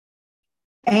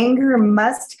 Anger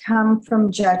must come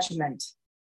from judgment.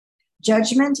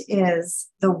 Judgment is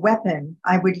the weapon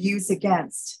I would use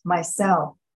against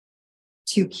myself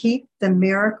to keep the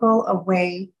miracle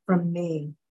away from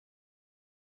me.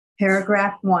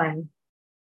 Paragraph 1.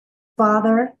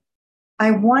 Father,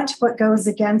 I want what goes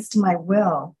against my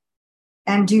will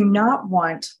and do not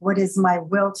want what is my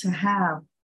will to have.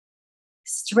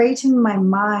 Straighten my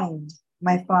mind,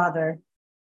 my Father.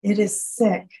 It is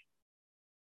sick,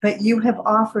 but you have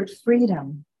offered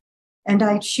freedom, and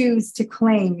I choose to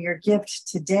claim your gift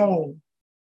today.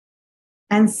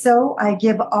 And so I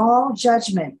give all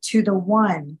judgment to the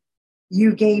one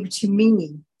you gave to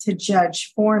me to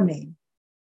judge for me.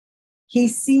 He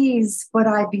sees what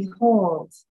I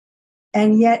behold,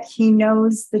 and yet he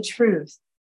knows the truth.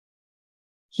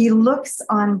 He looks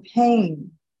on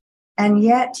pain, and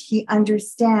yet he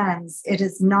understands it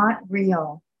is not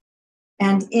real.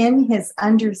 And in his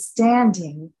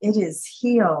understanding, it is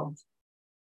healed.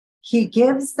 He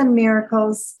gives the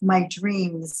miracles my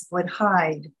dreams would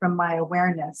hide from my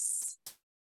awareness.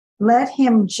 Let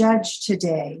him judge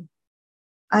today.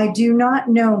 I do not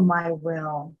know my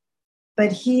will,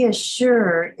 but he is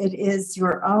sure it is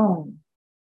your own.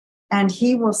 And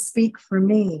he will speak for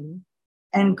me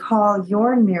and call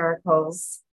your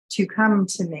miracles to come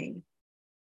to me.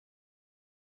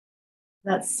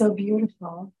 That's so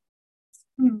beautiful.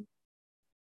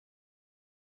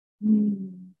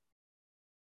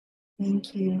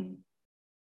 Thank you.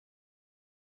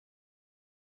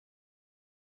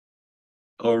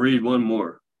 I'll read one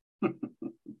more.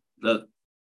 The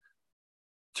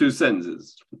 2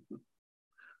 sentences.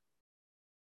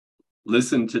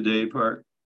 Listen today part.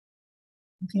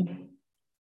 Okay.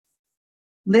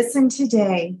 Listen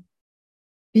today.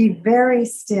 Be very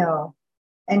still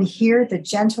and hear the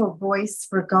gentle voice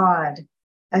for God,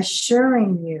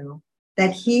 assuring you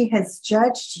that he has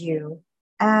judged you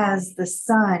as the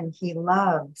son he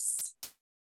loves.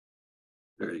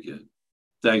 Very good.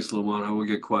 Thanks, Lawana. We'll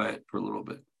get quiet for a little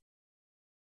bit.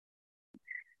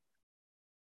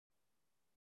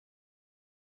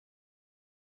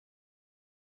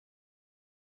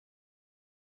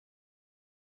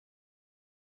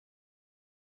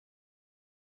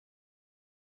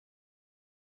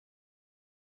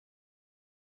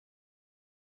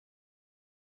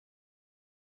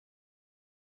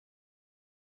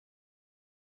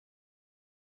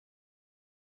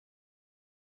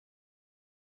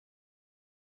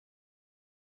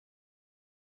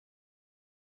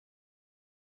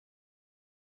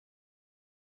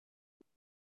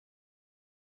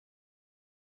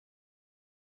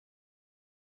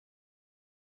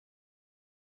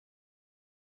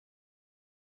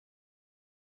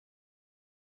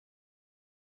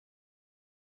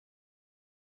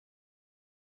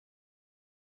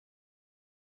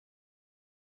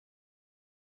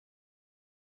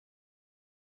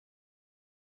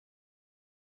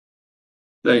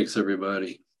 Thanks,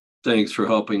 everybody. Thanks for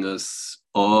helping us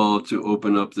all to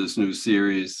open up this new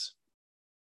series.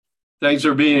 Thanks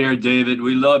for being here, David.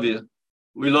 We love you.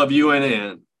 We love you and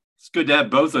Ann. It's good to have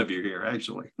both of you here,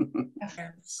 actually.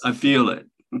 I feel it.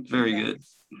 Very good.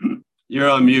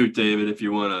 You're on mute, David, if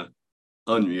you want to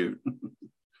unmute.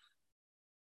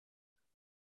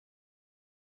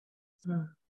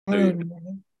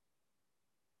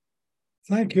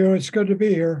 Thank you. It's good to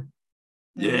be here.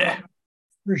 Yeah.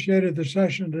 Appreciated the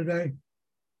session today.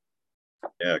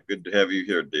 Yeah, good to have you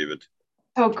here, David.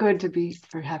 So good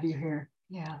to have you here.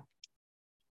 Yeah.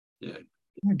 Yeah.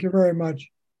 Thank you very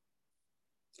much.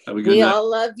 Have a good We night. all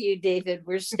love you, David.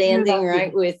 We're standing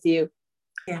right with you.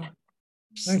 Yeah.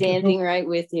 Standing right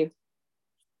with you.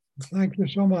 Thank you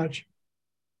so much.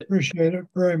 Appreciate it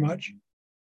very much.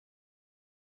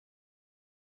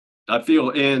 I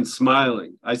feel Ann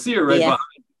smiling. I see her right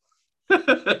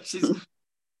behind.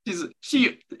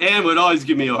 Ann would always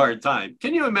give me a hard time.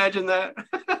 Can you imagine that?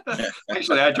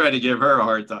 Actually, I try to give her a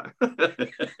hard time.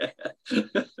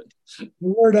 The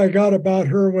word I got about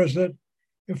her was that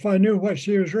if I knew what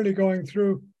she was really going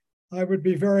through, I would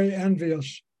be very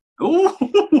envious. Oh,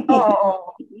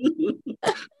 Oh.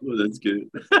 well, that's good.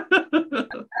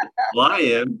 Well,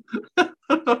 I am.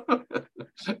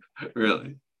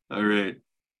 Really. All right.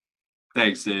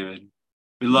 Thanks, David.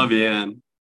 We love you, Ann.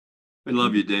 We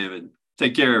love you, David.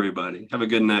 Take care, everybody. Have a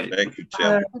good night. Thank you,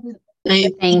 Tim.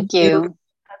 Thank you.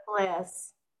 God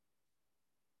bless.